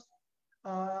organizations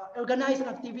organize an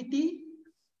activity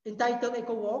entitled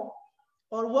Eco Walk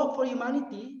or Walk for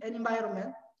Humanity and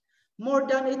Environment. More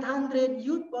than 800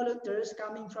 youth volunteers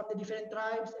coming from the different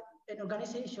tribes and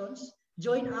organizations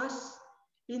join us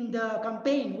in the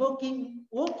campaign,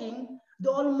 walking the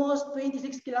almost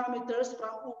 26 kilometers from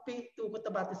Upi to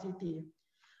Cotabato City.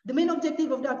 The main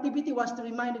objective of the activity was to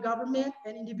remind the government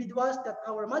and individuals that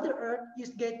our Mother Earth is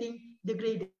getting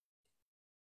degraded.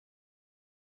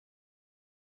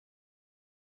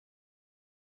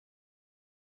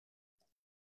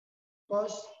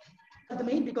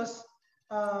 Because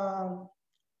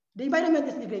the environment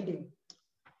is degrading.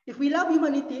 If we love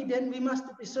humanity, then we must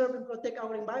preserve and protect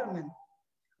our environment.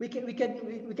 We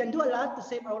can do a lot to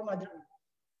save our Mother Earth.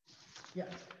 Yeah.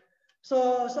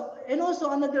 So and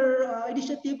also another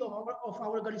initiative of our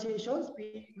organizations,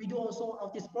 we do also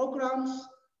outreach programs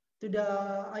to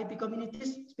the IP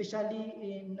communities, especially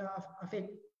in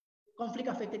conflict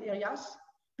affected areas,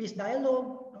 peace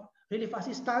dialogue, relief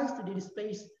assistance to the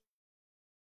displaced.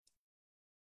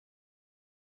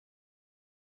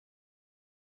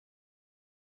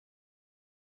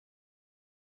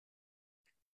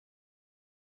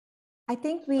 I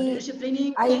think we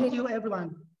training. Thank you,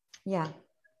 everyone. Yeah.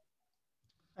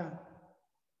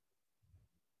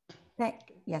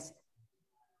 Yes.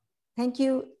 Thank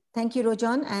you,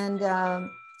 Rojohn. And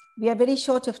we are very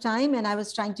short of time, and I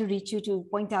was trying to reach you to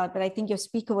point out, but I think your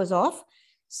speaker was off.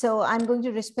 So I'm going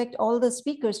to respect all the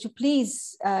speakers to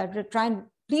please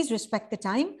please respect the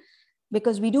time,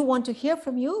 because we do want to hear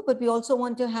from you, but we also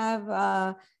want to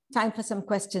have time for some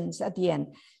questions at the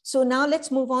end. So now let's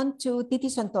move on to Titi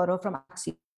Soentoro from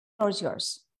Aksi. The floor is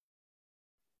yours.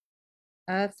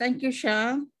 Thank you,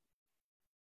 Shah.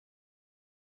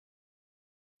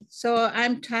 So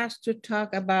I'm tasked to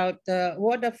talk about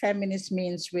what the feminist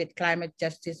means with climate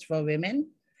justice for women.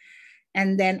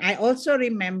 And then I also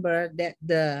remember that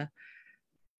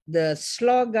the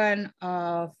slogan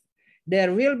of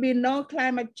 "there will be no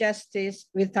climate justice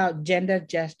without gender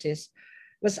justice"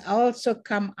 was also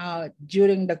come out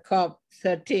during the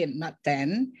COP13, not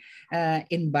 10,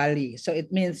 in Bali. So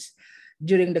it means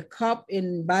during the COP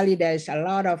in Bali, there's a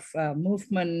lot of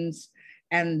movements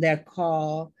and their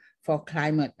call for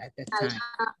climate at the time.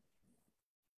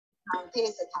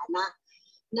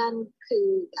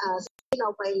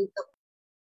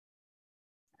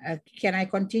 Can I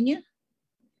continue?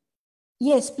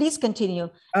 Yes, please continue.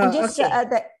 And just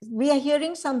okay. We are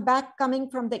hearing some back coming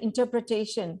from the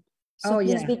interpretation. So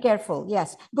please be careful.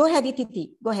 Yes, go ahead,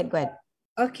 Titi. Go ahead.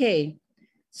 Okay,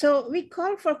 so we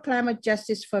call for climate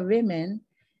justice for women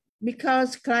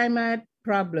because climate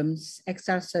problems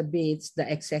exacerbates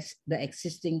the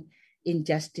existing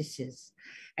injustices.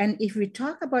 And if we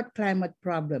talk about climate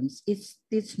problems,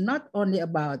 it's not only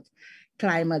about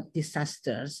climate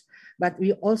disasters, but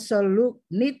we also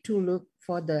need to look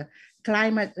for the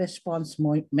climate response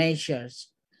measures.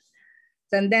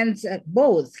 And then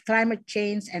both climate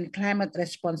change and climate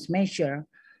response measure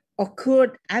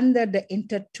occurred under the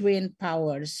intertwined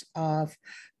powers of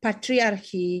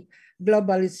patriarchy,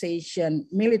 globalization,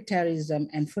 militarism,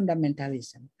 and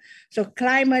fundamentalism. So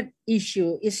climate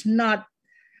issue is not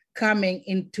coming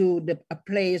into a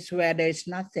place where there is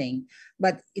nothing,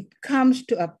 but it comes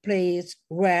to a place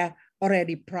where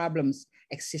already problems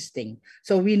existing.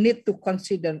 So we need to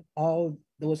consider all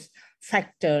those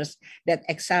factors that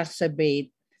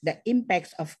exacerbate the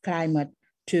impacts of climate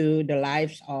to the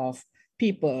lives of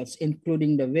peoples,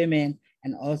 including the women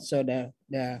and also the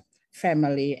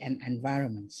family and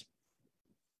environments.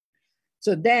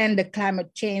 So then the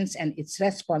climate change and its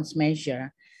response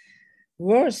measure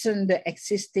worsen the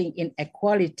existing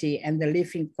inequality and the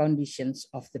living conditions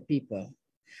of the people.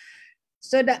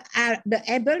 So the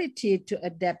ability to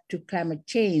adapt to climate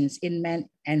change in men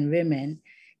and women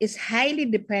is highly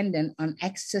dependent on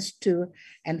access to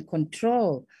and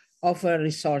control over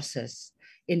resources,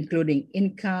 including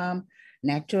income,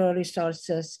 natural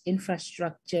resources,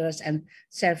 infrastructures, and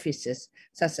services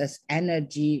such as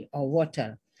energy or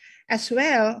water, as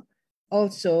well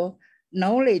also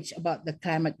knowledge about the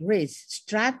climate risk,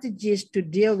 strategies to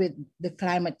deal with the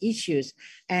climate issues,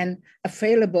 and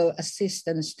available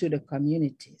assistance to the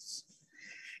communities.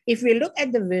 If we look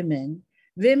at the women,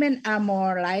 women are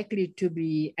more likely to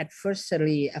be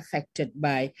adversely affected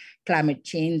by climate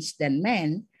change than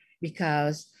men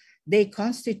because they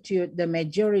constitute the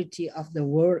majority of the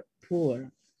world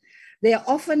poor. They are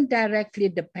often directly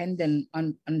dependent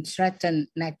on certain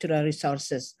natural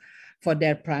resources for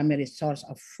their primary source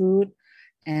of food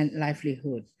and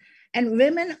livelihood. And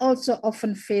women also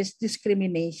often face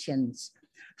discriminations,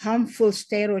 harmful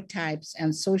stereotypes,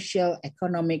 and social,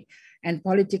 economic, and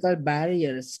political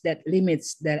barriers that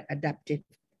limits their adaptive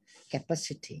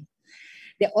capacity.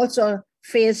 They also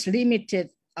face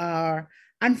limited or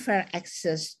unfair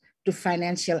access to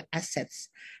financial assets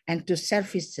and to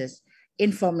services,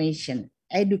 information,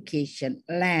 education,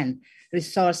 land,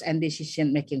 resource, and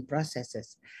decision-making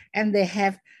processes. And they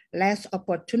have less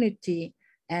opportunity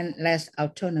and less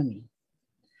autonomy.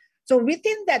 So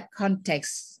within that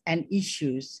context and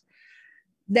issues,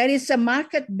 there is a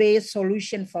market-based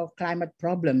solution for climate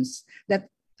problems that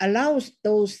allows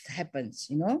those to happen.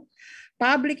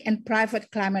 Public and private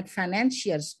climate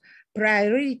financiers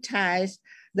prioritize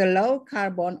the low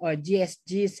carbon or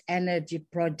GSG's energy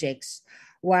projects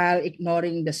while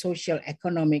ignoring the social,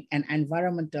 economic, and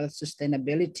environmental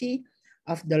sustainability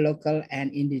of the local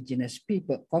and indigenous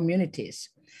people communities.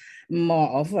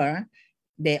 Moreover,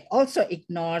 they also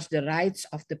ignore the rights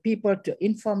of the people to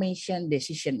information,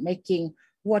 decision-making,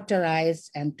 water rights,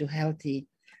 and to healthy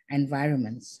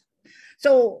environments.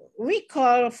 So we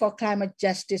call for climate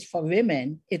justice for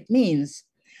women. It means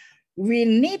we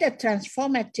need a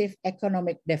transformative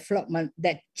economic development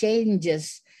that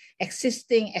changes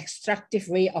existing extractive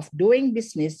way of doing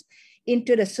business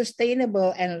into the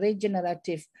sustainable and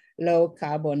regenerative low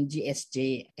carbon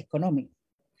GSG economy.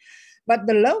 But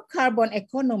the low carbon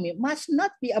economy must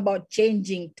not be about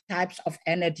changing types of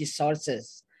energy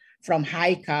sources from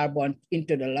high carbon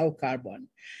into the low carbon.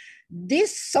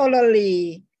 This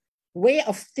solely way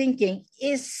of thinking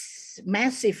is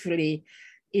massively,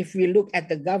 if we look at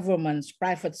the government's,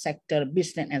 private sector,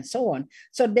 business, and so on.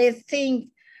 So they think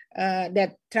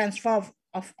that transform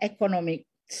of economic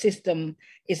system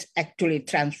is actually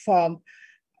transform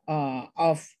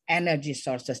of energy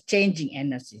sources, changing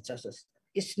energy sources.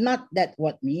 It's not that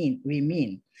what we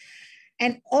mean.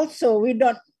 And also we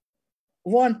don't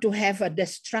want to have a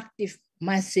destructive,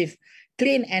 massive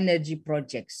clean energy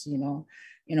projects.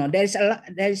 There is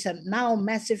a now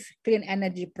massive clean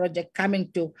energy project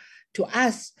coming to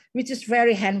us, which is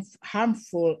very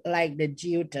harmful, like the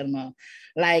geothermal,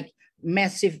 like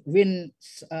massive wind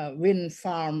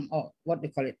farm, or what they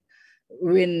call it,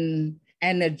 wind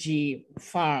energy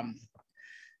farm.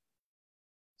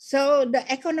 So the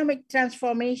economic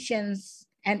transformations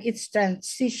and its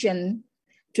transition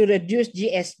to reduce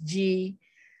GSG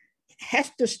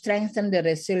has to strengthen the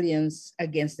resilience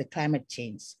against the climate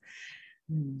change.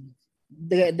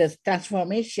 The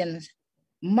transformations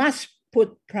must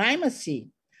put primacy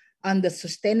on the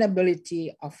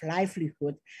sustainability of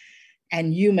livelihood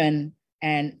and human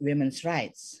and women's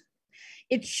rights.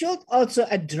 It should also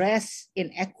address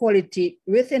inequality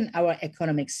within our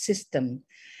economic system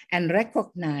and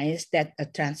recognize that a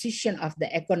transition of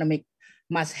the economic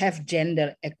must have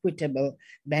gender equitable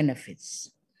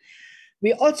benefits.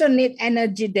 We also need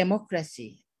energy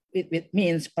democracy, which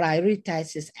means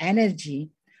prioritizes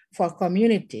energy for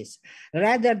communities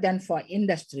rather than for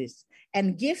industries,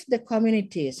 and give the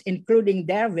communities, including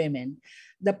their women,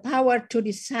 the power to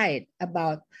decide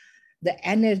about the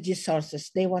energy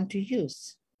sources they want to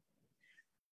use.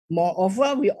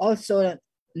 Moreover, we also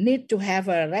need to have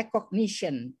a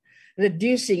recognition,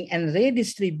 reducing and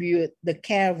redistribute the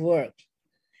care work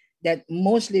that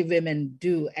mostly women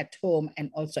do at home and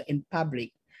also in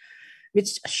public,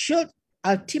 which should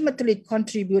ultimately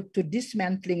contribute to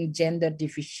dismantling gender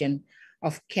division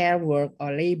of care work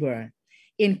or labor,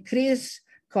 increase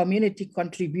community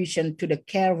contribution to the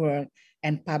care work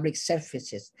and public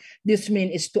services. This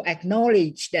means is to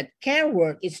acknowledge that care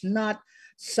work is not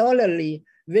solely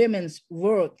women's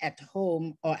work at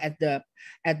home or at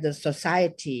the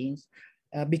society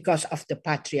because of the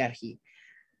patriarchy.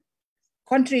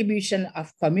 Contribution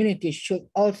of communities should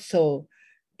also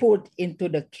put into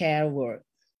the care work.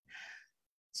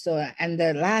 So, and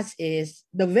the last is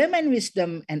the women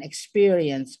wisdom and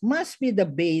experience must be the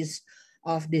base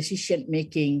of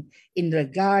decision-making in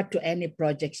regard to any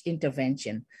project's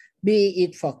intervention, be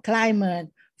it for climate,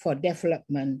 for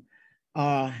development,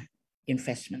 or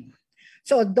investment.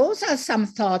 So those are some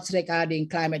thoughts regarding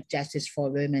climate justice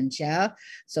for women, Shell.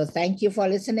 So thank you for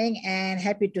listening and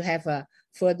happy to have a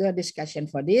further discussion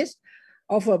for this.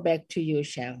 Over back to you,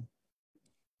 Shell.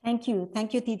 Thank you.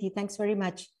 Thank you, Titi. Thanks very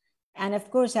much. And of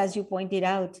course, as you pointed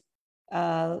out,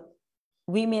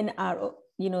 women are,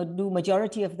 do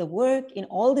majority of the work in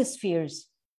all the spheres,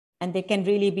 and there can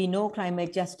really be no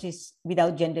climate justice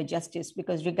without gender justice,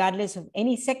 because regardless of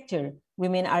any sector,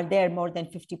 women are there more than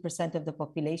 50% of the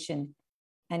population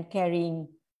and carrying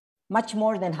much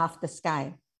more than half the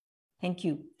sky. Thank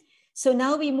you. So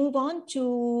now we move on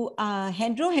to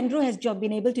Hendro. Hendro has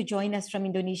been able to join us from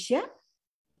Indonesia.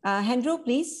 Hendro,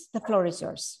 please, the floor is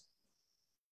yours.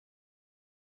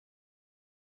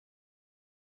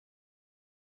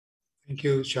 Thank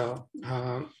you, Shao.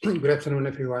 Good afternoon,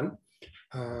 everyone.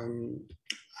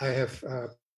 I have a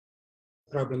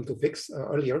problem to fix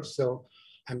earlier, so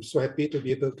I'm so happy to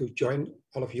be able to join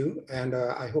all of you, and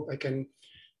I hope I can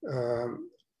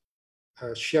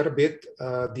share a bit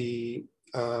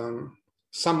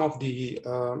some of the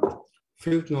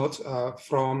field notes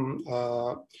from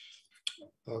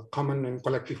common and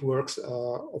collective works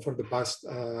over the past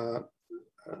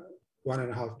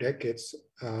 1.5 decades,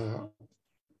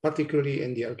 particularly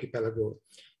in the archipelago.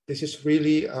 This is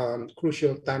really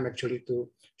crucial time actually to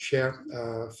share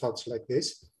thoughts like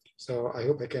this. So I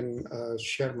hope I can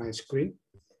share my screen.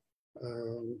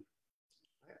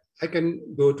 I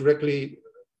can go directly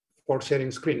for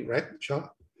sharing screen, right, Shah?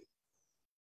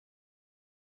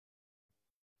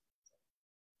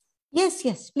 Yes,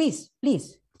 yes, please,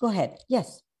 please, go ahead,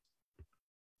 yes.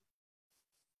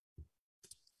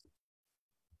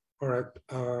 All right.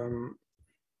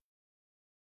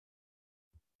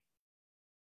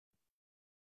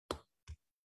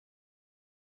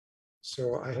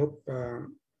 So I hope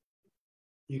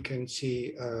you can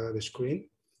see the screen.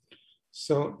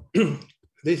 So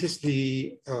this is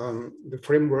the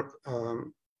framework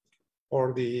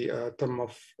or the term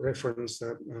of reference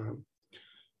that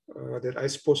I'm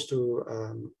supposed to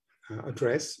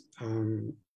address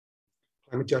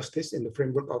climate justice in the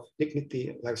framework of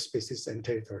dignity, life spaces, and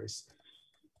territories.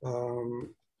 Of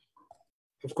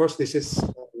course, this is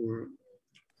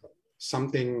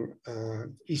something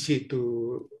easy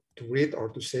to read or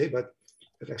to say, but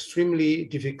it's extremely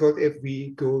difficult if we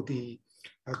go the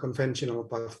conventional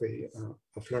pathway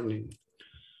of learning.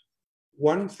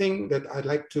 One thing that I'd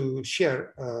like to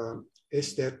share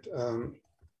is that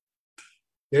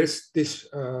there's this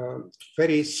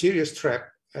very serious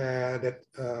trap that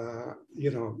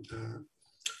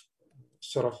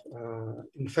sort of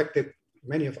infected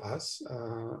many of us.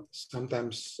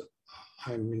 Sometimes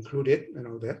I'm included and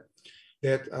all that.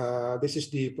 That this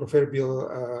is the proverbial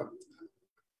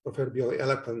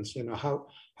elephants.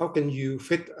 How can you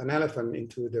fit an elephant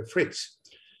into the fridge?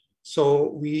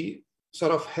 So we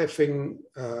sort of having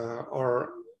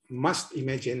or must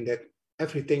imagine that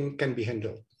everything can be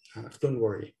handled. Don't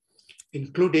worry,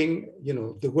 including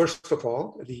the worst of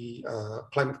all, the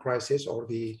climate crisis or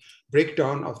the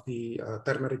breakdown of the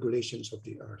thermoregulations of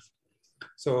the earth.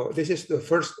 So this is the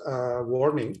first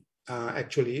warning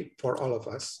actually for all of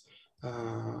us.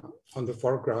 On the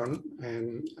foreground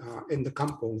and in the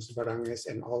kampungs, baranges,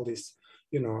 and all these,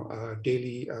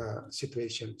 daily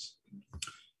situations.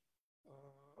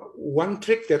 One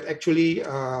trick that actually,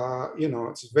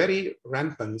 it's very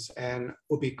rampant and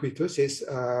ubiquitous is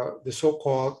the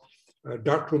so-called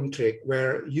darkroom trick,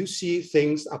 where you see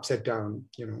things upside down.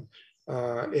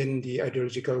 In the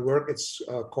ideological work, it's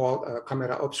called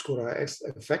camera obscura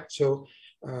effect. So,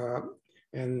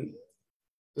 and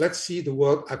let's see the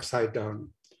world upside down.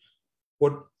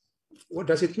 What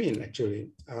does it mean actually?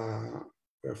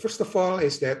 First of all,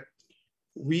 is that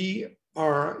we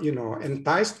are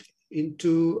enticed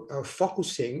into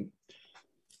focusing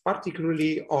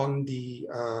particularly on the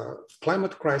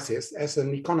climate crisis as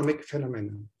an economic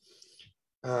phenomenon.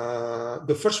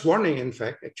 The first warning, in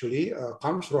fact, actually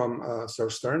comes from Sir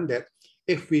Stern, that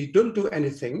if we don't do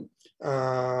anything,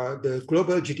 the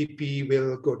global GDP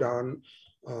will go down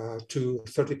to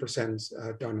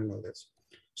 30% down in all this.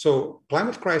 So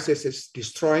climate crisis is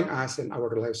destroying us and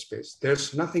our life space.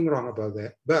 There's nothing wrong about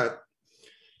that. But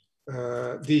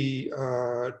the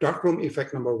darkroom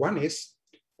effect number one is,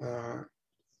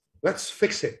 let's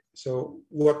fix it. So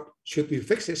what should we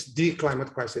fix is the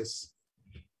climate crisis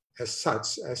as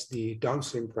such, as the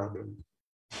downstream problem.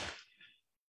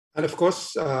 And of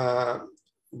course,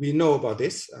 we know about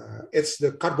this. It's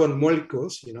the carbon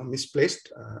molecules,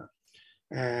 misplaced.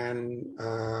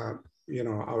 Our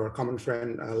common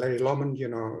friend, Larry Lohman,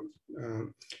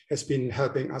 has been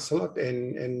helping us a lot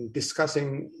in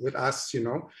discussing with us,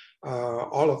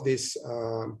 all of these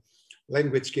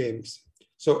language games.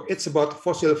 So it's about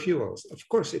fossil fuels. Of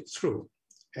course, it's true.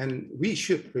 And we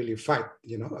should really fight,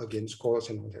 against coals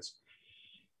and all this.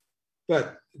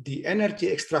 But the energy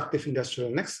extractive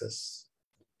industrial nexus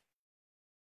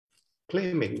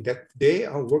claiming that they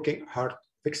are working hard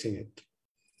fixing it.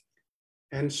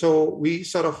 And so we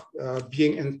sort of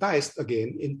being enticed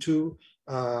again into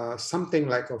something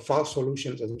like a false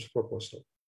solutions as proposal.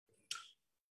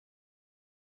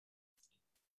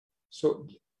 So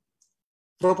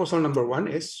proposal number one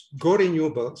is go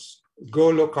renewables, go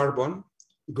low carbon,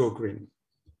 go green.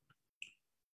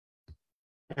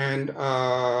 And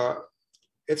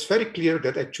it's very clear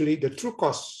that actually the true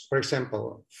costs, for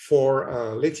example, for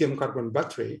a lithium carbon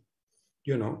battery,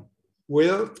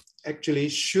 will actually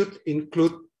should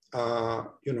include,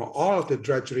 all of the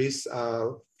drudgeries,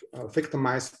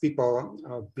 victimized people,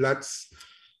 bloods,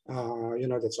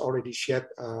 that's already shed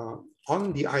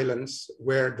on the islands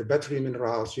where the battery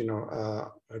minerals,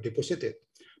 are deposited.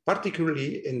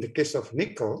 Particularly in the case of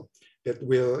nickel, that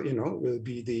will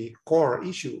be the core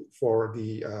issue for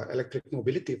the electric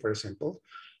mobility, for example.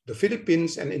 The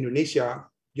Philippines and Indonesia,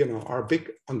 are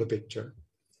big on the picture.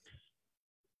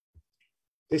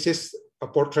 This is a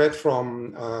portrait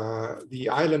from the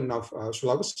island of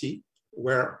Sulawesi,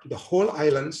 where the whole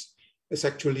islands is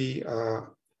actually a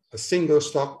single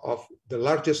stock of the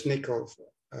largest nickel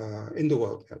in the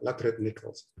world, laterite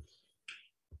nickels.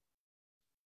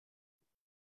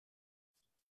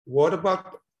 What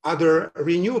about other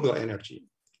renewable energy?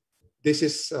 This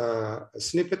is a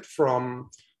snippet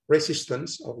from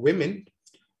resistance of women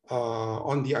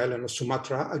on the island of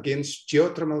Sumatra against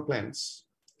geothermal plants.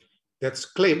 That's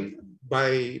claimed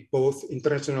by both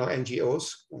international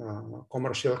NGOs,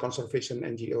 commercial conservation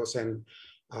NGOs, and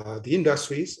the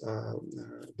industries.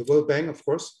 The World Bank, of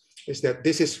course, is that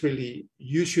this is really,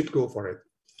 you should go for it.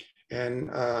 And,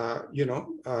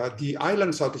 the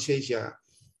island Southeast Asia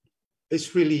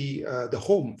is really the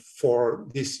home for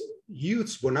this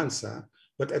huge bonanza,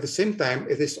 but at the same time,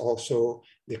 it is also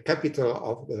the capital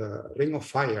of the Ring of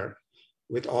Fire,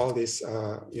 with all these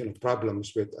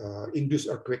problems with induced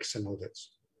earthquakes and all that.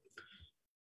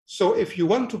 So if you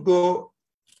want to go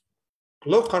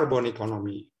low carbon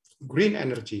economy, green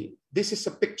energy, this is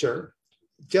a picture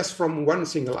just from one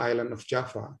single island of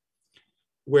Java,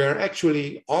 where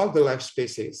actually all the life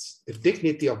spaces, the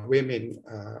dignity of women,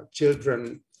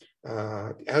 children,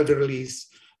 elderly,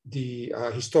 the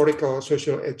historical,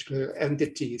 social, educational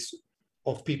entities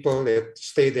of people that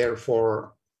stay there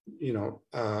for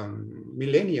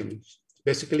millenniums,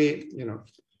 basically,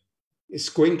 is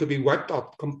going to be wiped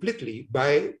out completely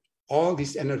by all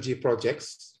these energy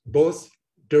projects, both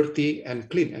dirty and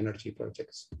clean energy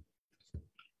projects.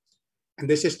 And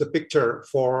this is the picture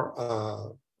for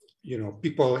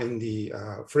people in the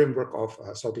framework of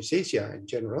Southeast Asia in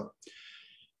general.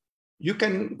 You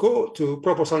can go to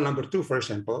proposal number 2, for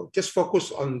example, just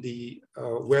focus on the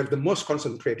where the most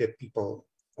concentrated people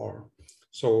are.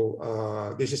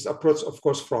 So this is approach, of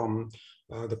course, from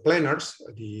the planners,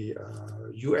 the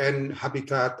UN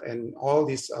Habitat, and all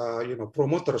these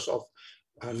promoters of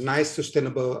nice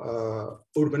sustainable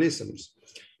urbanisms.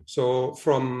 So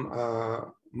from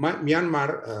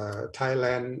Myanmar,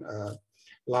 Thailand,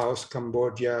 Laos,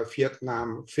 Cambodia,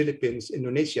 Vietnam, Philippines,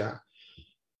 Indonesia,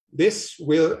 this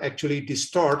will actually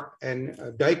distort and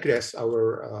digress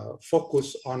our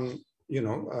focus on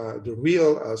the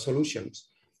real solutions,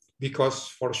 because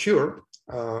for sure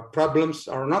problems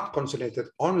are not concentrated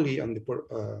only on the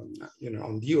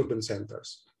on the urban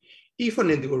centers.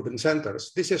 Even in the urban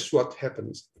centers, this is what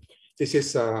happens. This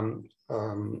is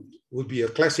would be a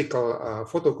classical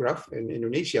photograph in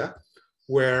Indonesia,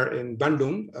 where in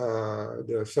Bandung,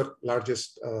 the third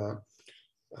largest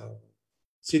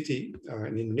city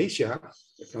in Indonesia,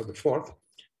 if not the fourth.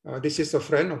 This is a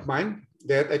friend of mine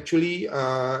that actually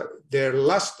their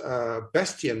last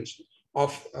bastions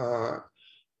of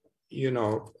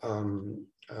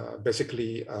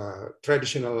basically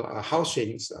traditional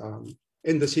housings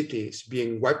in the cities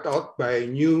being wiped out by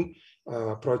new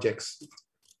projects.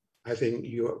 I think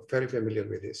you're very familiar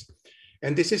with this.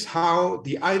 And this is how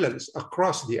the islands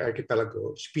across the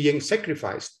archipelago is being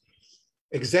sacrificed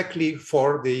exactly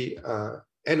for the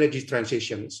energy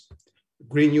transitions,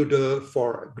 Green New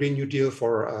Deal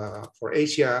for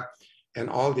Asia, and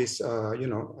all this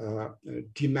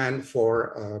demand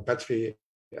for battery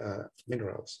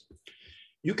minerals.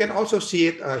 you can also see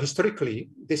it historically.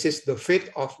 This is the fate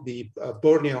of the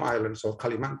Borneo Islands or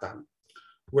Kalimantan,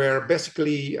 where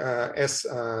basically, as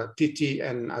Titi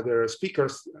and other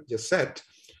speakers just said,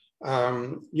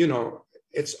 you know,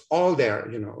 it's all there.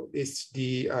 You know, it's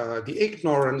the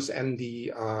ignorance and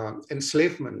the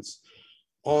enslavements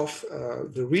of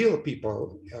the real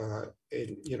people,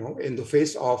 in the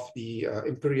face of the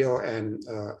imperial and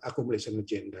accumulation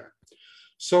agenda.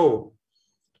 So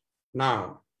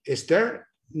now, is there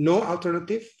no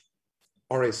alternative,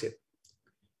 or is it?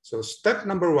 So step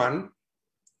number one,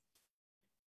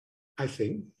 I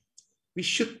think we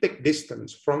should take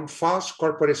distance from false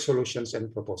corporate solutions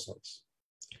and proposals.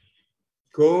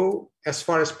 Go as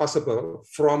far as possible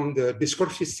from the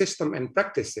discursive system and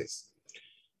practices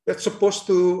that's supposed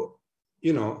to,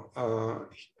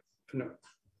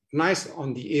 nice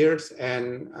on the ears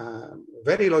and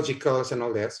very logical and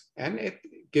all that, and it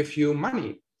gives you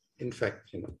money, in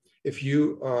fact, if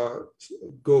you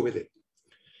go with it.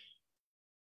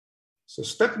 So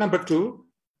step number two,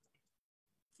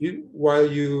 while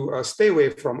you stay away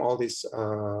from all this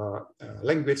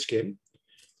language game,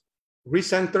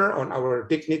 recenter on our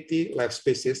dignity, life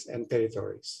spaces, and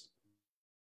territories.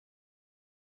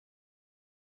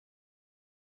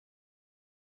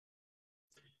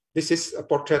 This is a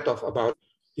portrait of about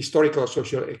historical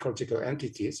social ecological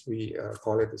entities. We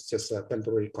call it, it's just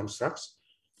temporary constructs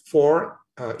for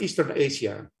Eastern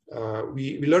Asia.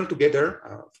 We learned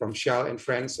together from Shwe and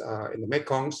friends in the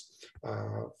Mekongs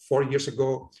 4 years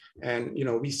ago. And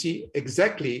we see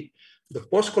exactly the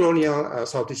post-colonial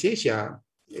Southeast Asia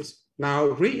is now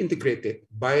reintegrated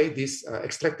by these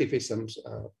extractivisms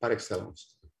par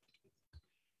excellence.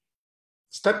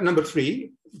 Step number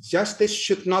three, justice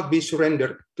should not be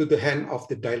surrendered to the hand of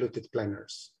the diluted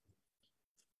planners.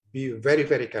 Be very,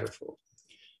 very careful.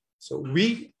 So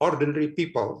we ordinary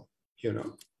people,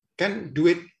 can do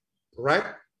it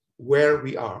right where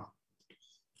we are.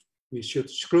 We should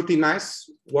scrutinize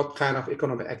what kind of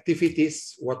economic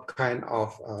activities, what kind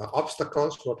of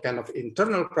obstacles, what kind of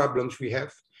internal problems we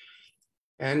have.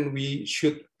 And we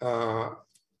should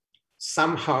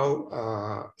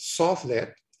somehow solve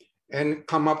that and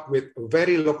come up with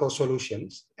very local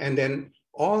solutions. And then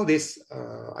all these,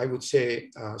 I would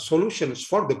say, solutions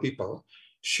for the people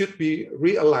should be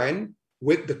realigned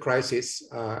with the crisis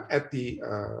at the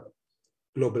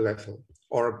global level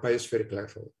or biospheric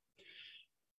level.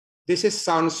 This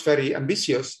sounds very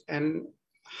ambitious, and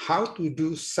how to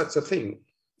do such a thing?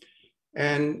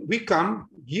 And we come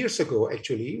years ago,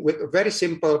 actually, with very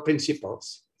simple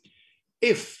principles.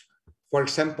 If, for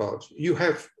example, you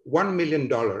have $1 million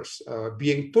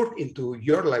being put into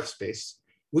your life space,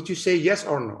 would you say yes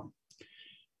or no?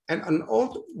 And an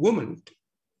old woman,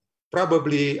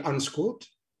 probably unschooled,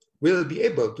 will be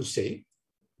able to say,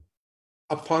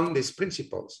 upon these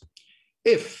principles,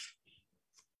 if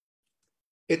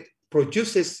it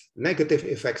produces negative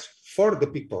effects for the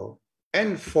people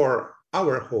and for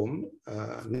our home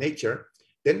nature,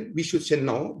 then we should say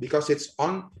no, because it's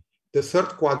on the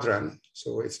third quadrant.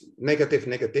 So it's negative,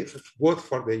 both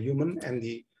for the human and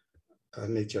the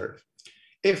nature.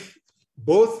 If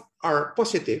both are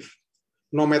positive,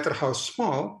 no matter how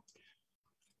small,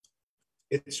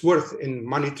 it's worth in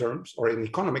money terms or in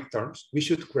economic terms, we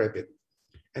should grab it.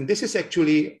 And this is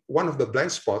actually one of the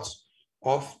blind spots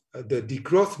of the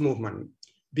degrowth movement,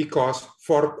 because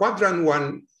for quadrant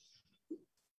one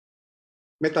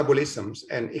metabolisms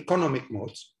and economic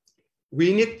modes,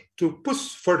 we need to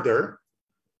push further,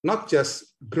 not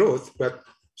just growth, but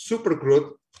super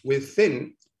growth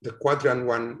within the quadrant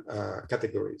one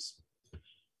categories.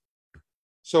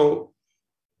 So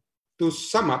to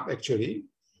sum up, actually,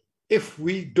 if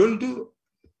we don't do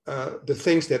the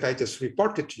things that I just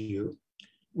reported to you,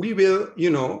 we will,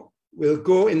 will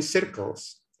go in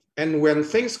circles. And when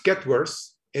things get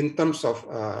worse in terms of,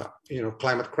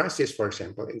 climate crisis, for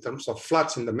example, in terms of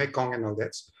floods in the Mekong and all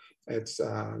that, it's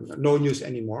no news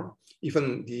anymore.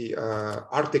 Even the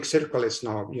Arctic Circle is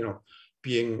now,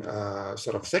 being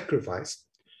sort of sacrificed.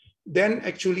 Then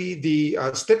actually the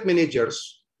state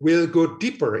managers will go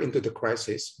deeper into the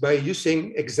crisis by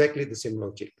using exactly the same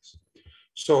logic.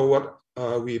 So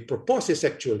what we propose is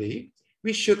actually,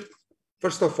 we should,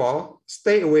 first of all,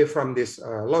 stay away from this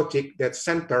logic that's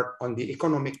centered on the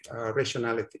economic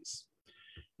rationalities.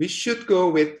 We should go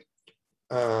with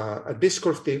a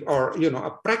discursive or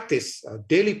a practice, a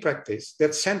daily practice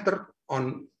that's centered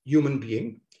on human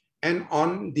being and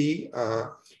on the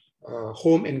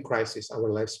home in crisis,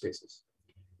 our life spaces.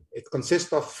 It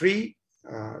consists of three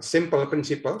simple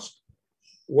principles.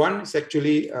 One is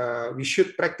actually we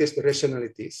should practice the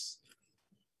rationalities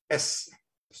as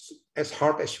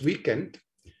hard as we can,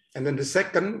 And then the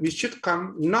second, we should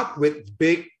come not with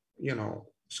big,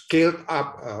 scaled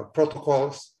up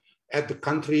protocols at the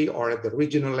country or at the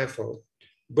regional level,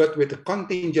 but with the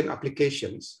contingent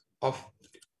applications of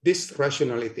these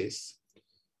rationalities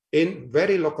in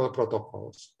very local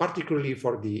protocols, particularly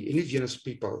for the indigenous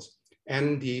peoples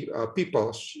and the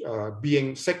peoples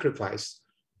being sacrificed,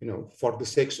 for the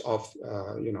sake of,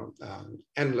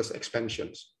 endless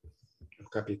expansions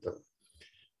of capital.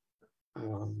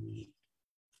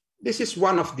 This is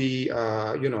one of the,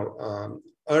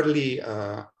 early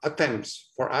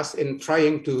attempts for us in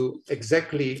trying to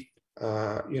exactly,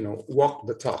 walk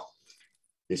the talk.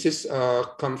 This is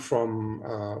come from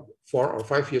 4 or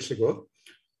 5 years ago.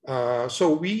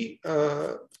 So we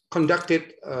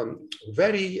conducted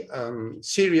very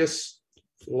serious,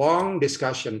 long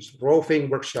discussions, roving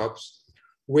workshops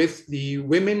with the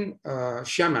women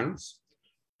shamans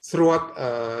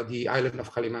throughout the island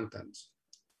of Kalimantan.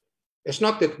 It's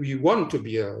not that we want to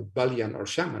be a Balian or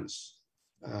shamans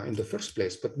in the first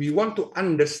place, but we want to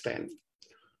understand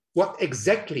what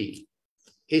exactly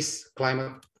is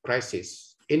climate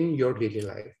crisis in your daily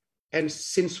life, and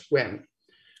since when.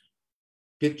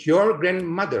 Did your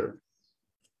grandmother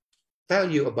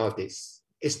tell you about this?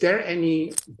 Is there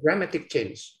any dramatic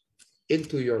change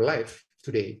into your life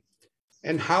today?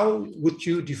 And how would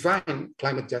you define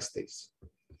climate justice?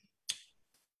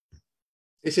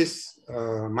 This is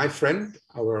my friend,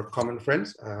 our common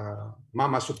friends,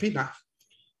 Mama Supina.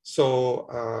 So,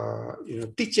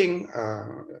 teaching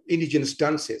indigenous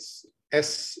dances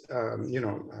as,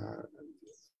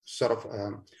 sort of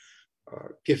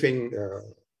giving,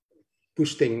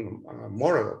 boosting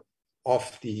moral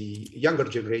of the younger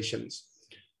generations,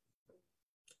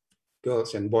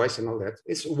 girls and boys and all that,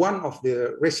 is one of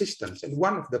the resistance and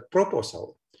one of the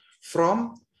proposal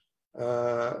from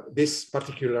this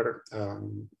particular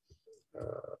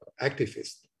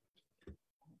activist.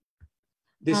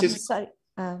 This is sorry.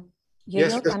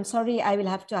 yes, I'm sorry, I will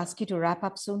have to ask you to wrap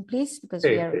up soon, please, because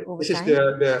we are over time.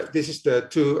 This is the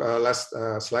two last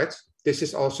slides. This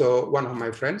is also one of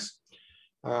my friends.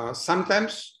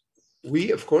 Sometimes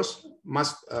we, of course,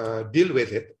 must deal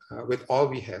with it with all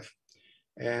we have.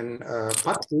 And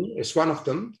Patni is one of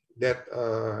them that,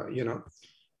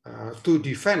 to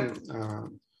defend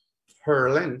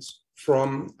her lands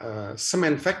from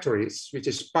cement factories, which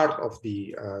is part of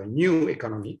the new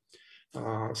economy.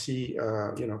 She,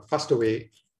 passed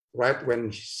away right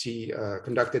when she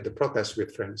conducted the protest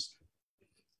with friends.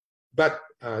 But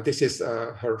this is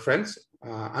her friends.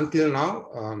 Until now,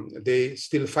 they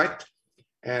still fight.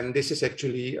 And this is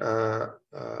actually,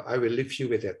 I will leave you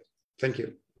with it. Thank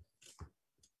you.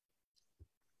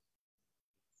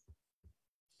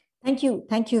 Thank you.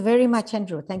 Thank you very much,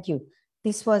 Hendro. Thank you.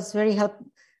 This was very helpful.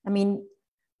 I mean,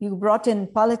 you brought in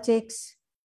politics,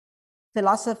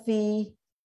 philosophy,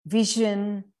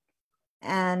 vision,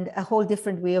 and a whole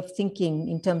different way of thinking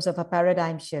in terms of a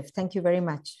paradigm shift. Thank you very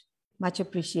much. Much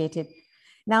appreciated.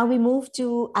 Now we move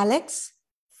to Alex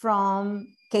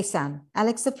from KESAN.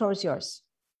 Alex, the floor is yours.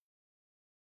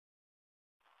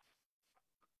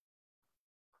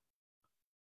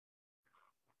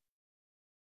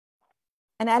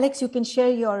 And Alex, you can share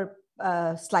your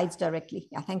slides directly.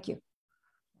 Yeah, thank you.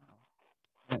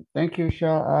 Thank you,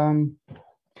 Shah.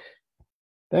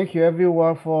 Thank you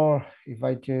everyone for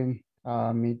inviting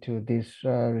me to this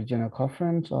regional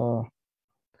conference or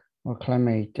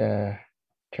climate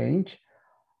change.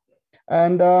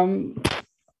 And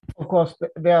of course,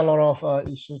 there are a lot of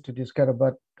issues to discuss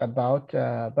about,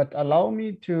 but allow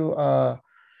me to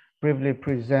briefly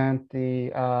present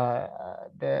the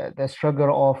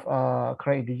struggle of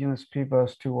indigenous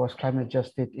peoples towards climate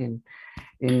justice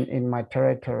in my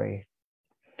territory.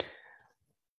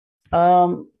 I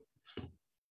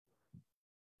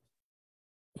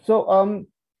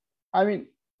mean,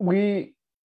 we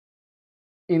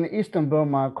in Eastern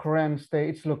Burma, Karen State,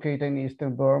 it's located in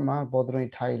Eastern Burma, bordering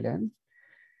Thailand.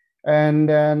 And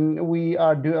then we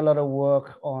do a lot of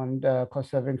work on the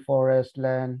conserving forest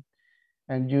land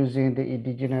and using the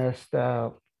indigenous,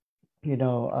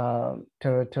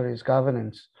 territories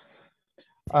governance.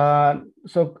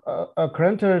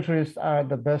 Current territories are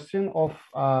the bastion of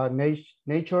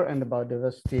nature and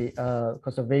biodiversity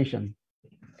conservation.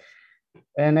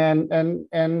 And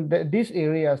these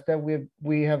areas that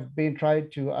we have been trying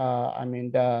to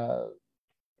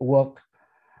work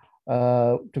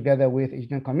together with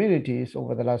Indian communities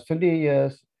over the last 20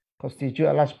 years constitute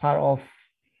a large part of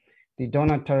the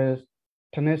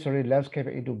donor-territory landscape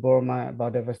into Burma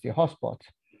biodiversity hotspots.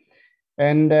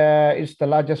 And it's the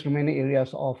largest remaining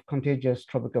areas of contiguous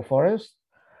tropical forest.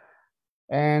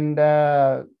 And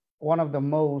one of the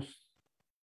most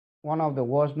one of the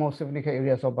world's most significant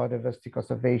areas of biodiversity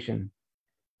conservation.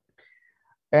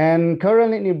 And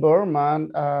currently in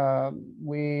Burma,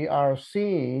 we are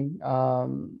seeing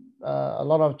a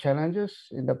lot of challenges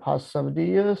in the past 70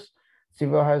 years.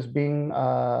 Civil has been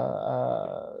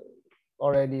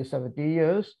already 70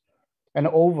 years and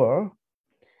over.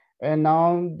 And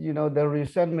now, you know, the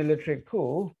recent military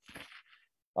coup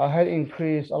had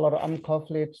increased a lot of armed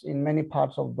conflicts in many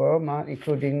parts of Burma,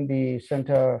 including the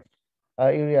center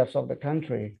areas of the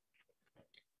country.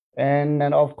 And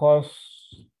then, of course,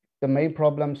 the main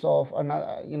problems of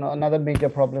another major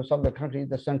problems of the country is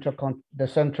the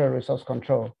central resource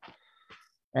control.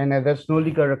 And there's no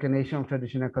legal recognition of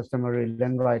traditional customary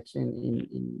land rights in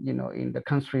the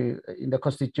country, in the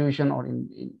constitution or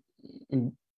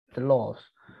in the laws.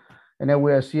 And then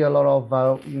we see a lot of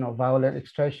violent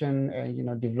extraction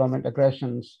and development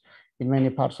aggressions in many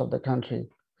parts of the country.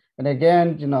 And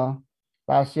again,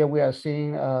 last year we are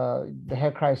seeing the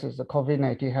health crisis, the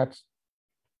COVID-19 had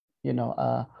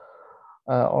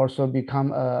also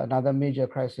become another major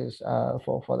crisis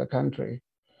for the country.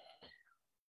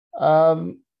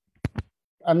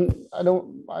 And I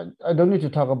don't need to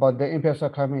talk about the impacts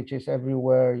of climate change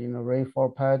everywhere. Rainfall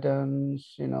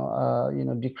patterns,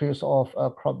 decrease of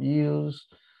crop yields,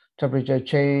 temperature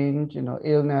change,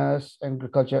 illness,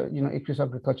 agriculture, increase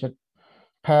agriculture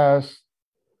pests.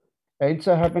 It's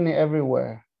happening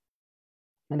everywhere.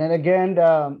 And then again,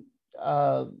 the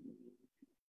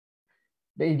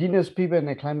indigenous people and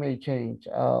the climate change.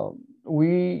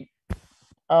 We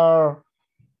are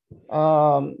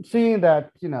seeing that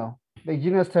the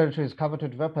indigenous territory is covered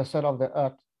 25% of the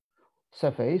Earth's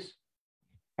surface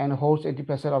and holds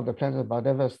 80% of the planet's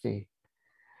biodiversity.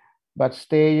 But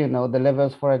still, the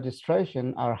levels for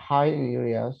registration are high in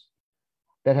areas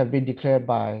that have been declared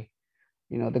by,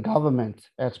 the government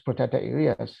as protected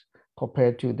areas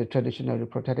compared to the traditionally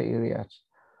protected areas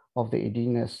of the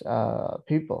indigenous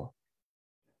people.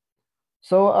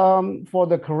 So for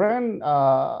the current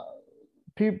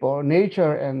people,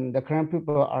 nature and the current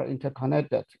people are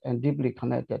interconnected and deeply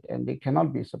connected, and they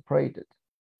cannot be separated.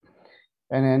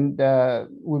 And then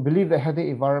we believe the healthy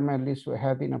environment leads to a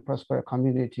healthy and prosperous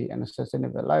community and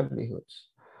sustainable livelihoods.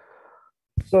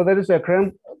 So there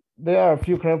are a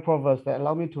few current proverbs that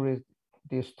allow me to read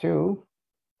these two.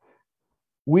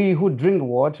 We who drink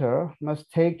water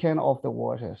must take care of the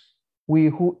waters. We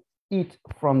who eat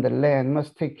from the land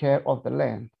must take care of the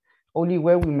land. Only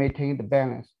when we maintain the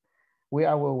balance, will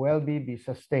our well-being be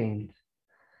sustained.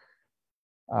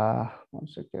 One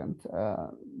second.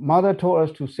 Mother told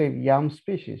us to save young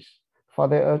species.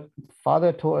 Father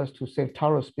told us to save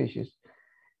taro species.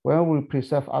 When we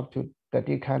preserve up to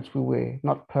 30 kinds, we will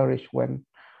not perish when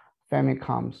famine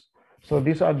comes. So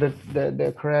these are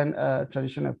the current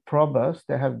traditional proverbs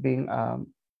that have been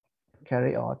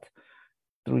carried out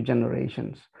through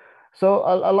generations. So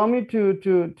allow me to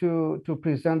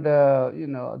present the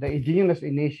the indigenous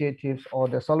initiatives or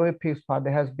the Salween Peace Park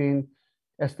that has been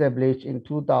established in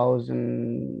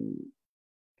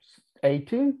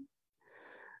 2018.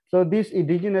 So this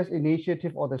indigenous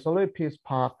initiative or the Salween Peace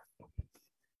Park,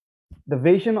 the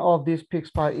vision of this Peace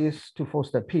Park is to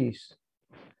foster peace,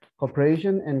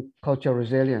 cooperation, and cultural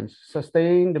resilience,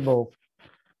 sustainable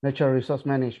natural resource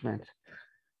management,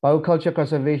 bioculture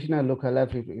conservation, and local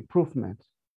livelihood improvement.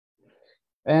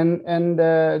 And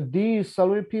this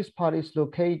Salween Peace Park is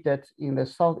located in the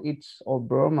southeast of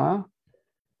Burma.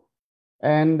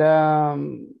 And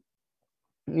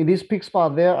in this Peace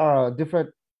Park, there are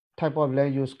different type of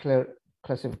land use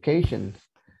classifications.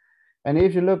 And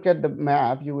if you look at the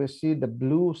map, you will see the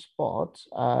blue spots.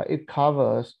 It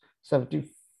covers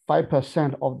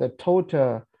 75% of the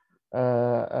total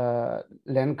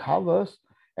land covers,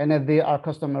 and they are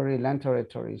customary land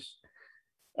territories.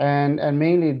 And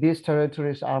mainly these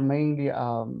territories are mainly,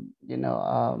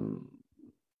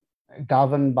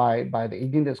 governed by the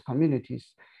indigenous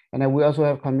communities. And then we also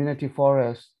have community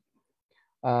forests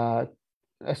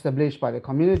established by the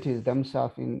communities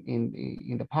themselves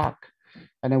in the park.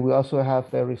 And then we also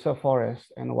have the reserve forest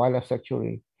and wildlife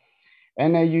sanctuary.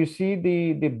 And then you see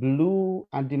the blue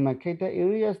undemarcated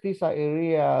areas. These are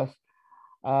areas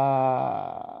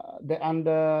that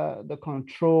under the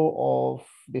control of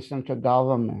the central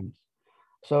government.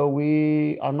 So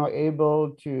we are not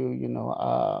able to,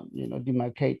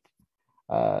 demarcate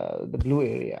the blue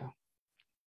area.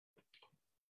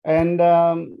 And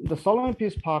the Salween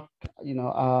Peace Park,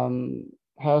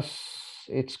 has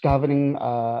its governing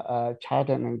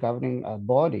charter and governing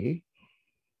body.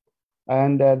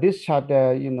 And this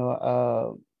charter,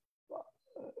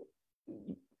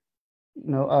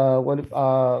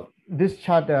 this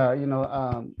charter,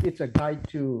 it's a guide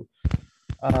to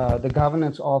the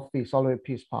governance of the Salween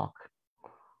Peace Park.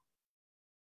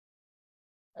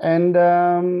 And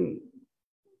the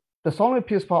Salween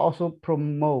Peace Park also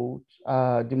promotes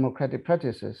democratic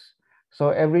practices. So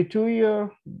every 2 years,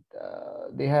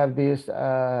 they have this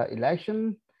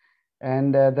election,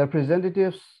 and the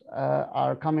representatives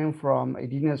are coming from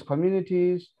indigenous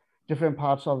communities, different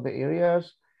parts of the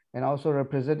areas, and also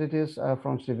representatives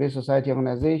from civil society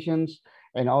organizations,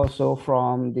 and also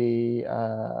from the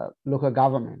local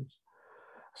governments.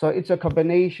 So it's a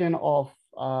combination of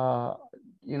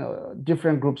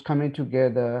different groups coming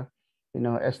together,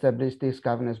 establish this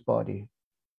governance body.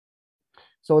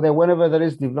 So that whenever there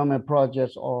is development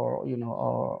projects or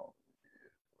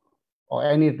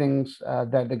anything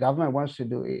that the government wants to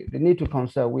do, they need to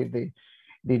consult with the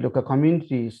local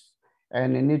communities,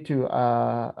 and they need to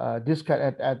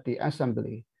discuss at the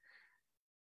assembly.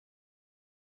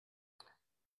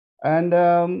 And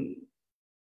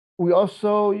we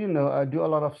also, do a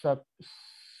lot of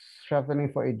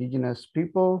strengthening for indigenous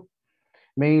people,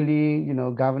 mainly,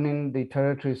 governing the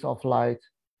territories of light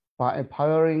by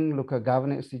empowering local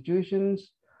governance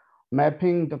institutions,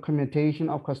 mapping documentation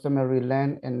of customary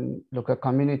land and local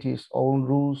communities' own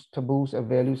rules, taboos, and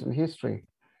values and history.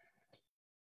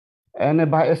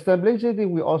 And by establishing it,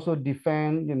 we also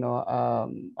defend,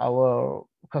 our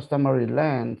customary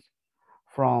lands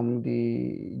from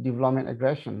the development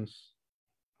aggressions,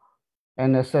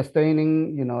 and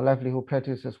sustaining, livelihood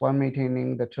practices while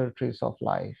maintaining the territories of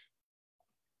life.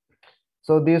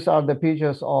 So these are the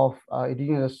pictures of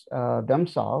indigenous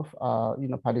themselves,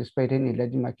 participating in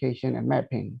land demarcation and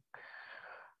mapping.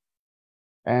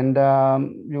 And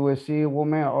you will see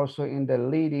women also in the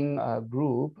leading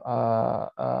group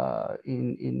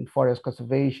in forest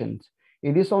conservation.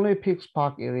 In this only Peaks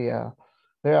Park area,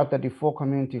 there are 34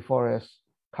 community forests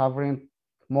covering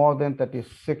more than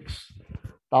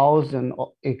 36,000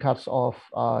 acres of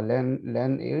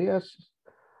land areas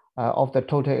of the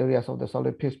total areas of the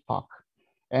Salween Peace Park.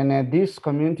 And these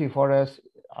community forests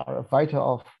are a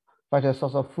vital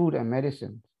source of food and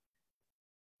medicine.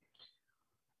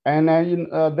 And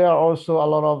there are also a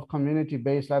lot of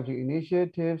community-based livelihood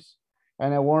initiatives.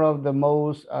 And one of the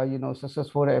most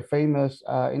successful and famous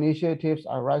initiatives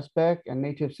are rice bag and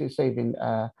native seed saving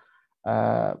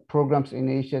programs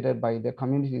initiated by the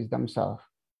communities themselves.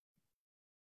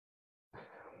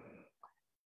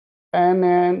 And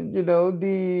then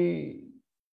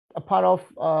a part of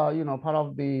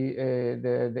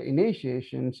the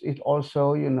initiations, it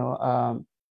also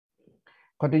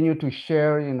continue to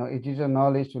share indigenous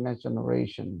knowledge to next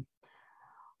generation.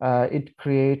 It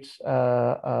creates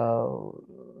a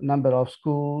number of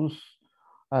schools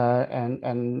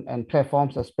and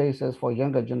platforms and spaces for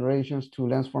younger generations to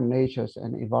learn from nature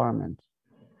and environment.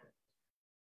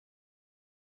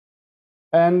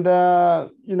 And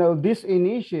this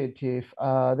initiative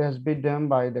that has been done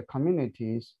by the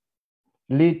communities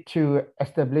lead to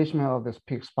establishment of this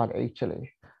Peaks Park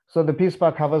actually. So the Peaks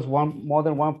Park covers more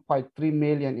than 1.3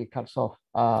 million acres of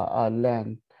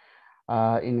land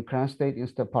in Karen State,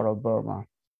 eastern part of Burma.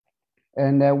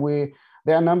 And there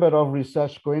are a number of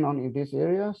research going on in these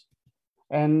areas.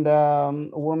 And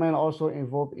women also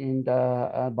involved in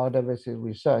the biodiversity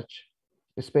research,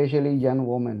 especially young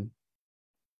women.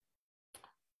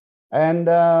 And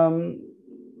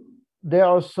there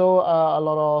are also a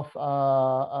lot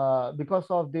of, because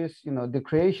of this, the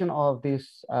creation of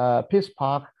this Peace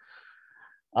Park,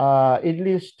 it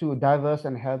leads to diverse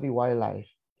and healthy wildlife.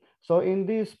 So in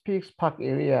this Peaks Park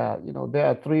area, there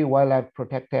are 3 wildlife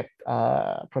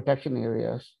protection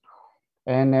areas.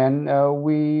 And then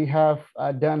we have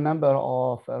done a number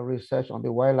of research on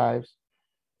the wildlife.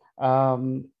 There are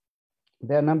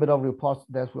a number of reports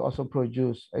that we also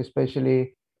produce,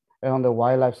 especially on the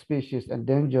wildlife species,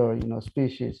 endangered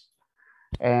species,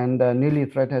 and nearly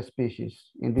threatened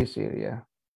species in this area.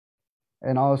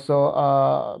 And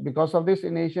also because of this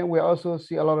initiative, we also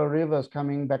see a lot of rivers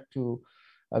coming back to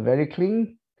very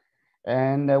clean,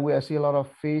 and we see a lot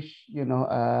of fish,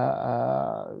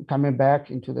 coming back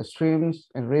into the streams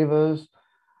and rivers.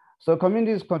 So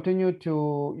communities continue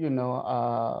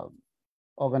to,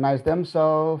 organize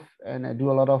themselves and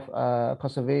do a lot of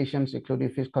conservations, including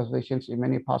fish conservations in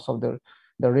many parts of the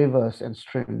rivers and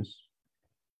streams.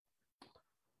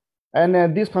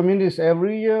 And these communities,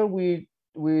 every year we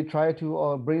try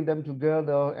to bring them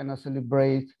together and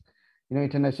celebrate,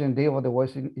 International Day of the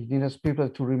Voice of Indigenous People,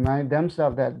 to remind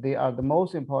themselves that they are the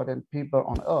most important people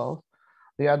on earth.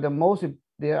 They are the most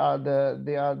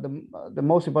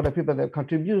most important people that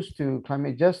contributes to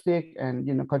climate justice and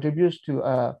contributes to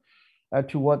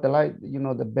what the light,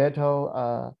 the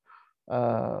better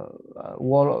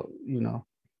world,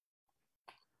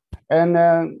 And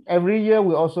every year,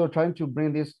 we're also trying to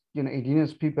bring these,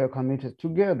 indigenous people communities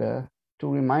together to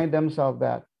remind themselves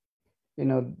that,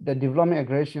 the development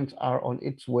aggressions are on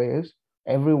its ways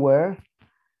everywhere.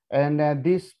 And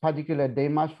this particular day,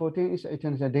 March 14th, is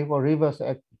a day for rivers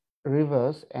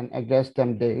and against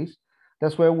them days.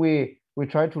 That's where we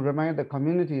try to remind the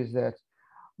communities that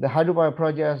the hydropower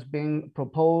project is being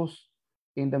proposed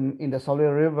in the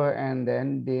Salween River, and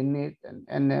then they need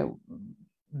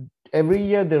every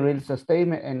year they release a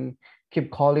statement and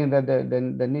keep calling that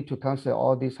they need to cancel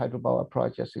all these hydropower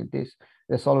projects in the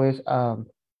Salween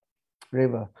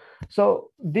River.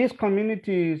 So these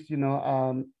communities,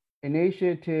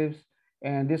 initiatives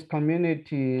and these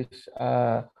communities,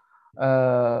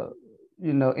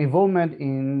 involvement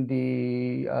in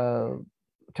the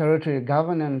territory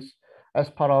governance as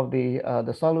part of the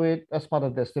Salween, as part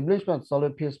of the establishment of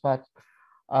Salween Peace Pact,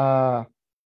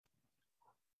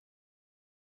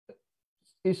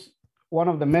 is one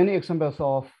of the many examples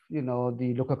of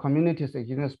the local communities,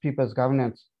 indigenous people's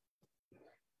governance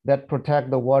that protect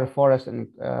the water, forest, and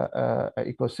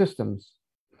ecosystems.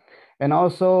 And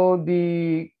also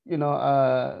the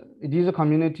indigenous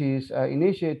communities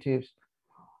initiatives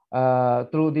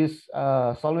through this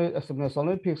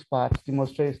Salween Peace Pact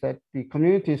demonstrates that the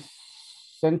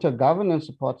community-centered governance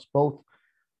supports both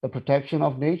the protection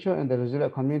of nature and the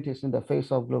resilient communities in the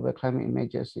face of global climate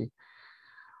emergency.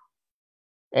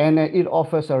 And it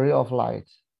offers a ray of light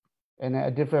and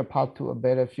a different path to a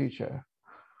better future.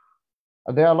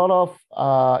 There are a lot of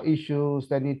issues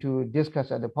that need to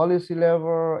discuss at the policy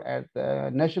level, at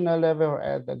the national level,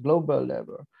 at the global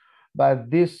level. But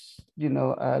this,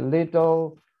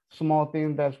 little small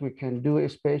thing that we can do,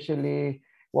 especially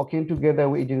working together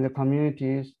with indigenous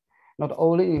communities, not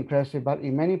only in Crises, but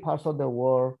in many parts of the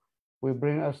world, will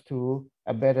bring us to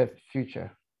a better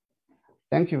future.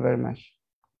 Thank you very much.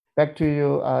 Back to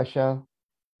you, Shal.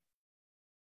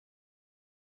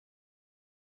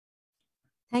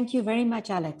 Thank you very much,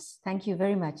 Alex. Thank you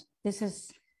very much. This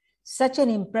is such an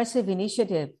impressive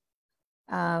initiative.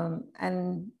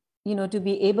 And, to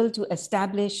be able to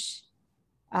establish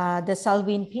the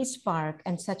Salween Peace Park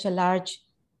and such a large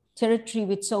territory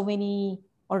with so many,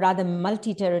 or rather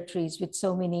multi-territories with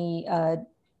so many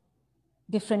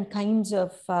different kinds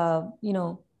of,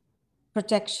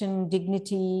 protection,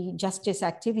 dignity, justice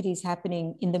activities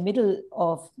happening in the middle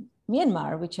of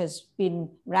Myanmar, which has been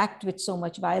racked with so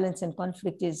much violence and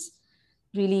conflict, is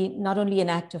really not only an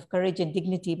act of courage and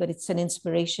dignity, but it's an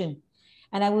inspiration.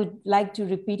 And I would like to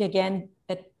repeat again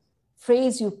that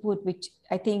phrase you put, which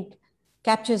I think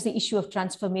captures the issue of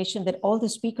transformation that all the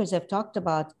speakers have talked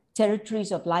about,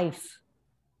 territories of life.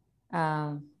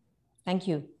 Thank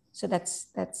you. So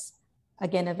that's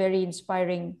again, a very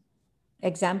inspiring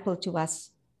example to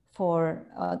us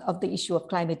of the issue of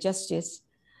climate justice.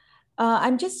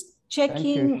 I'm just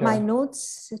checking my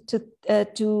notes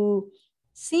to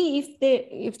see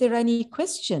if there are any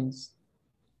questions.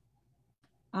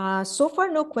 So far,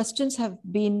 no questions have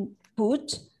been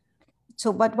put.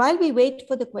 So, but while we wait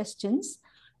for the questions,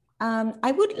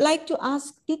 I would like to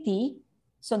ask Titi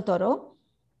Soentoro.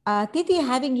 Titi,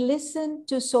 having listened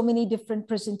to so many different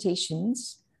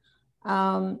presentations,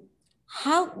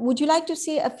 how would you like to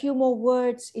say a few more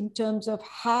words in terms of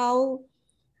how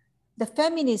the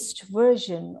feminist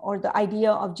version or the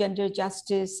idea of gender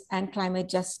justice and climate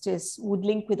justice would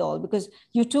link with all? Because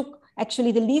you took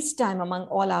actually the least time among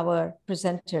all our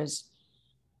presenters.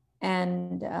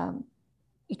 And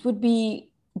it would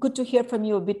be good to hear from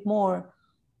you a bit more.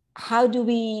 How do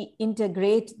we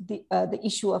integrate the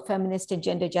issue of feminist and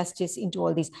gender justice into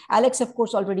all these? Alex, of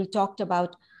course, already talked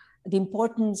about the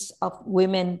importance of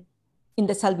women in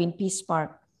the Salween Peace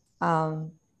Park.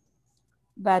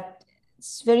 But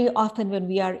it's very often when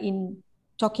we are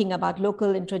talking about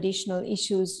local and traditional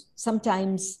issues,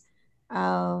 sometimes we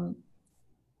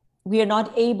are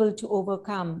not able to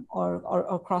overcome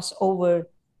or cross over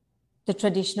the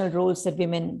traditional roles that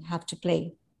women have to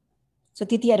play. So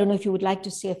Titi, I don't know if you would like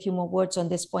to say a few more words on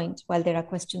this point while there are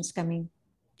questions coming.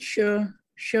 Sure,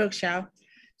 Shao.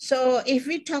 So if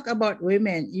we talk about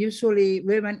women, usually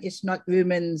women is not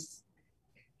women's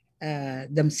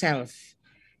themselves.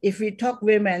 If we talk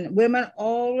women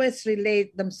always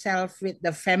relate themselves with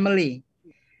the family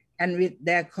and with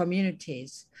their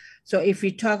communities. So if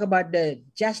we talk about the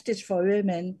justice for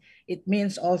women, it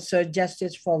means also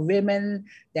justice for women,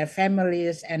 their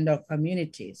families, and their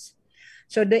communities.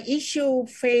 So the issue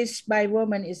faced by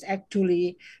women is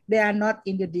actually they are not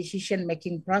in the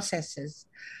decision-making processes.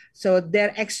 So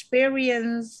their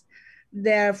experience,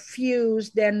 their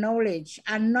views, their knowledge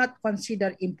are not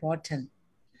considered important.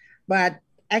 But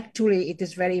actually it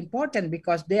is very important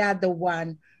because they are the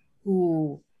one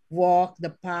who walk the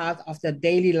path of the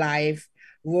daily life,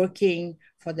 working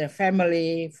for their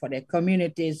family, for their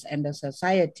communities and the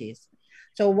societies.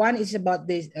 So one is about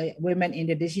the women in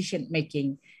the decision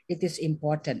making. It is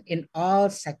important in all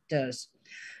sectors.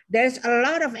 There's a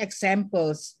lot of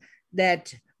examples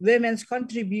that women's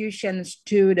contributions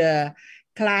to the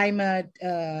climate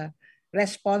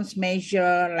response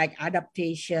measure, like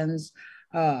adaptations,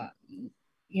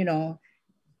 you know,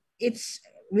 it's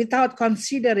without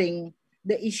considering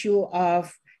the issue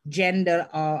of gender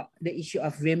or the issue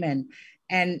of women.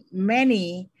 And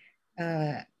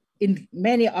in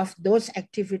many of those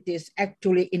activities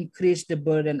actually increase the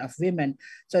burden of women.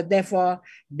 So therefore,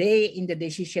 they in the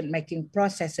decision-making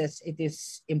processes, it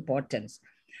is important.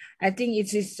 I think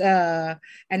it is,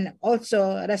 and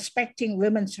also respecting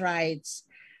women's rights.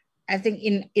 I think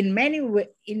in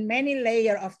many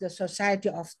layer of the society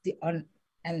of the on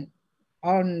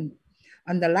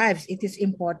the lives, it is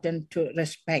important to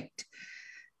respect.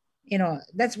 You know,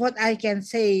 that's what I can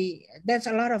say. That's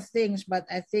a lot of things, but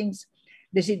I think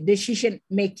the decision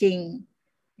making,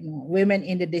 women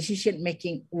in the decision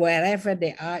making wherever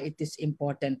they are, it is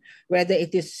important. Whether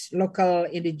it is local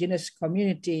indigenous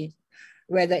community,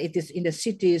 whether it is in the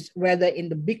cities, whether in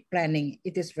the big planning,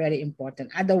 it is very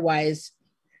important. Otherwise,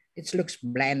 it looks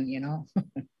bland, you know.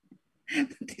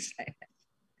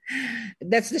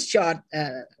 That's the short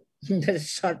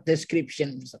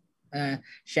description,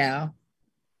 Shao.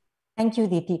 Thank you,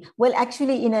 Diti. Well,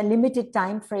 actually, in a limited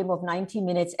time frame of 90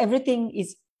 minutes, everything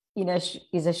is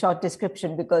a short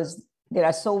description because there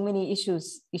are so many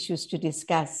issues to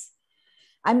discuss.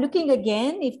 I'm looking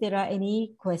again if there are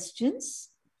any questions.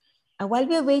 While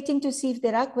we're waiting to see if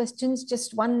there are questions,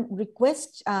 just one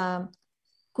request.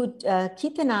 Could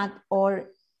Ketan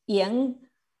or Yang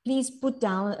please put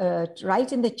down,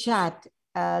 write in the chat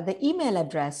the email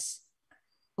address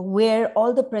where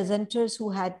all the presenters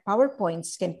who had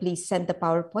PowerPoints can please send the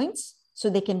PowerPoints so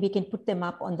we can put them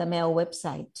up on the Mayo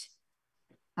website.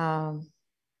 The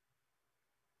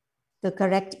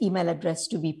correct email address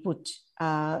to be put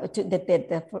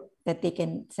that they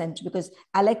can send, because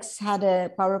Alex had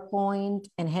a PowerPoint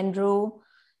and Hendro,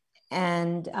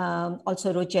 and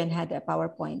also Rojohn had a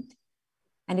PowerPoint.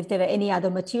 And if there are any other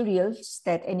materials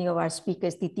that any of our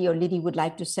speakers, Titi or Lidy, would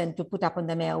like to send to put up on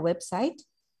the Mayo website,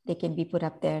 they can be put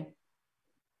up there.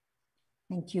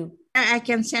 Thank you. I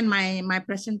can send my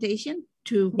presentation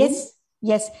to whom?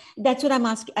 Yes, that's what I'm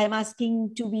asking. I'm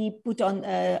asking to be put on,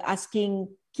 asking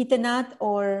Kitanath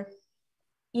or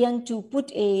Ian to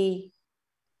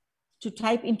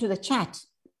type into the chat.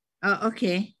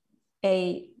 Okay.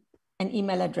 An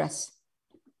email address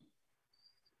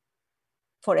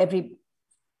for every.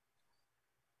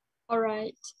 All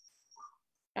right.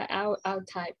 I'll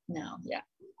type now. Yeah.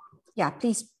 Yeah,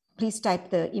 please type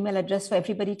the email address for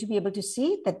everybody to be able to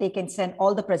see that they can send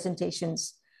all the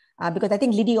presentations. Because I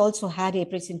think Lidy also had a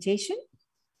presentation.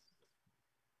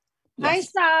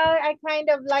 Yes. I kind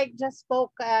of like just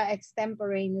spoke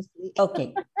extemporaneously.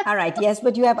 Okay. All right. Yes,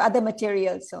 but you have other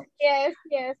materials. So yes,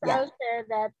 yeah. I'll share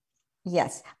that.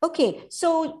 Yes. Okay.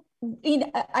 So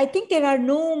I think there are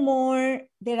no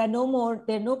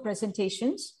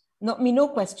presentations. No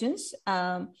questions.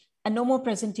 And no more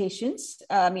presentations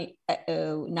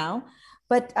now.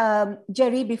 But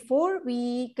Jerry, before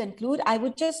we conclude, I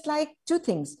would just like two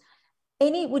things.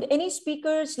 Would any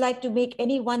speakers like to make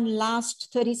any one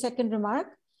last 30-second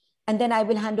remark? And then I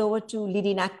will hand over to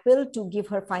Lidy Nacpil to give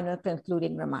her final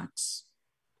concluding remarks.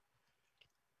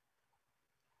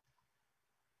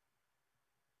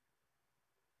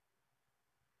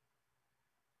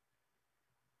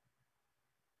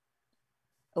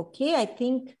 Okay, I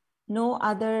think no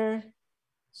other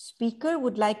speaker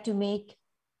would like to make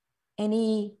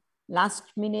any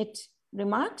last minute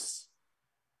remarks?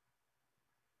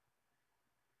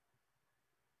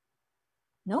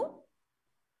 No?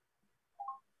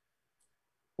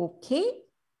 Okay.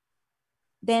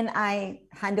 Then I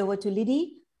hand over to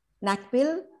Lidy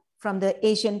Nacpil from the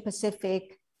Asian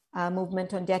Pacific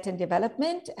Movement on Debt and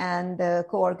Development and the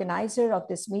co-organizer of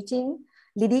this meeting.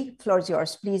 Lidy, floor is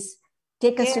yours. Please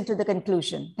take us into the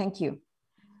conclusion. Thank you.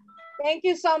 Thank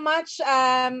you so much.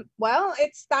 Well,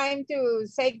 it's time to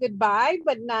say goodbye,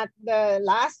 but not the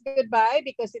last goodbye,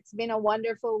 because it's been a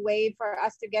wonderful way for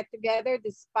us to get together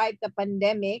despite the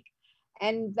pandemic.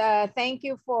 And thank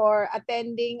you for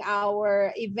attending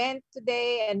our event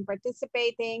today and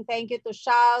participating. Thank you to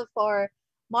Shal for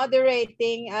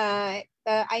moderating. I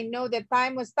know the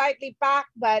time was tightly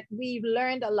packed, but we've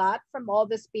learned a lot from all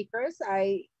the speakers.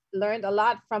 I learned a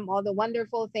lot from all the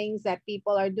wonderful things that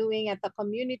people are doing at the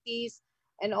communities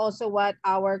and also what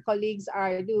our colleagues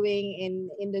are doing in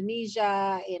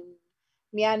Indonesia, in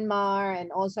Myanmar,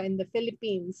 and also in the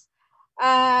Philippines.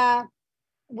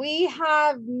 We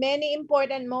have many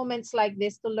important moments like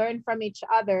this to learn from each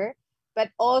other, but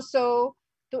also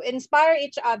to inspire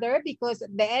each other, because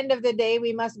at the end of the day,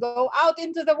 we must go out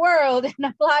into the world and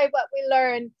apply what we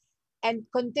learn and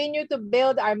continue to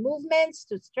build our movements,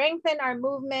 to strengthen our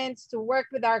movements, to work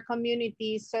with our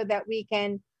communities so that we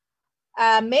can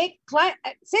make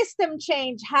system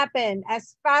change happen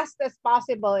as fast as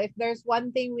possible. If there's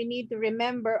one thing we need to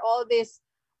remember, all this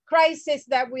crisis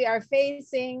that we are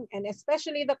facing, and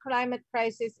especially the climate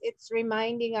crisis, it's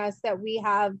reminding us that we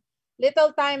have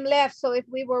little time left. So if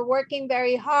we were working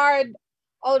very hard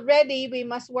already, we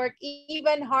must work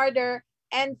even harder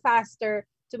and faster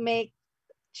to make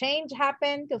change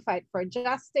happen, to fight for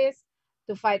justice,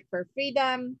 to fight for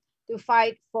freedom, to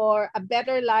fight for a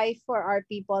better life for our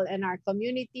people and our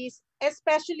communities,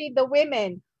 especially the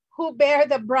women who bear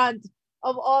the brunt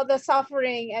of all the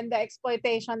suffering and the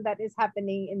exploitation that is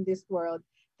happening in this world.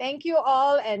 Thank you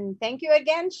all, and thank you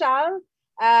again, Charles.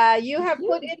 You have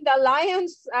put in the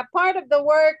lion's part of the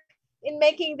work in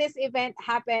making this event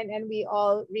happen, and we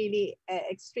all really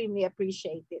extremely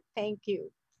appreciate it. Thank you.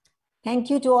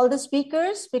 Thank you to all the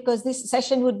speakers, because this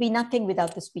session would be nothing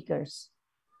without the speakers.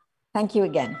 Thank you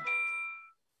again.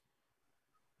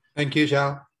 Thank you,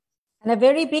 Shal. And a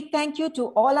very big thank you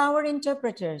to all our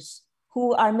interpreters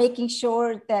who are making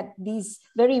sure that these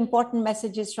very important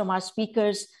messages from our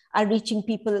speakers are reaching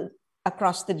people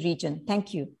across the region.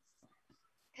 Thank you.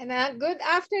 And a good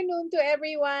afternoon to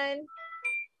everyone.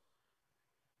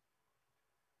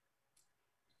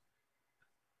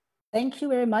 Thank you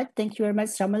very much. Thank you very much,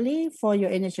 Shamali, for your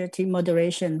energetic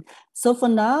moderation. So for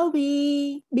now,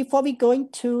 before we go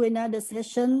into another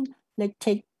session, let's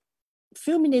take a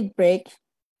few minute break.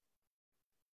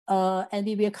 And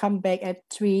we will come back at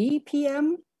 3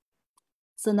 p.m.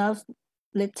 So now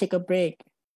let's take a break.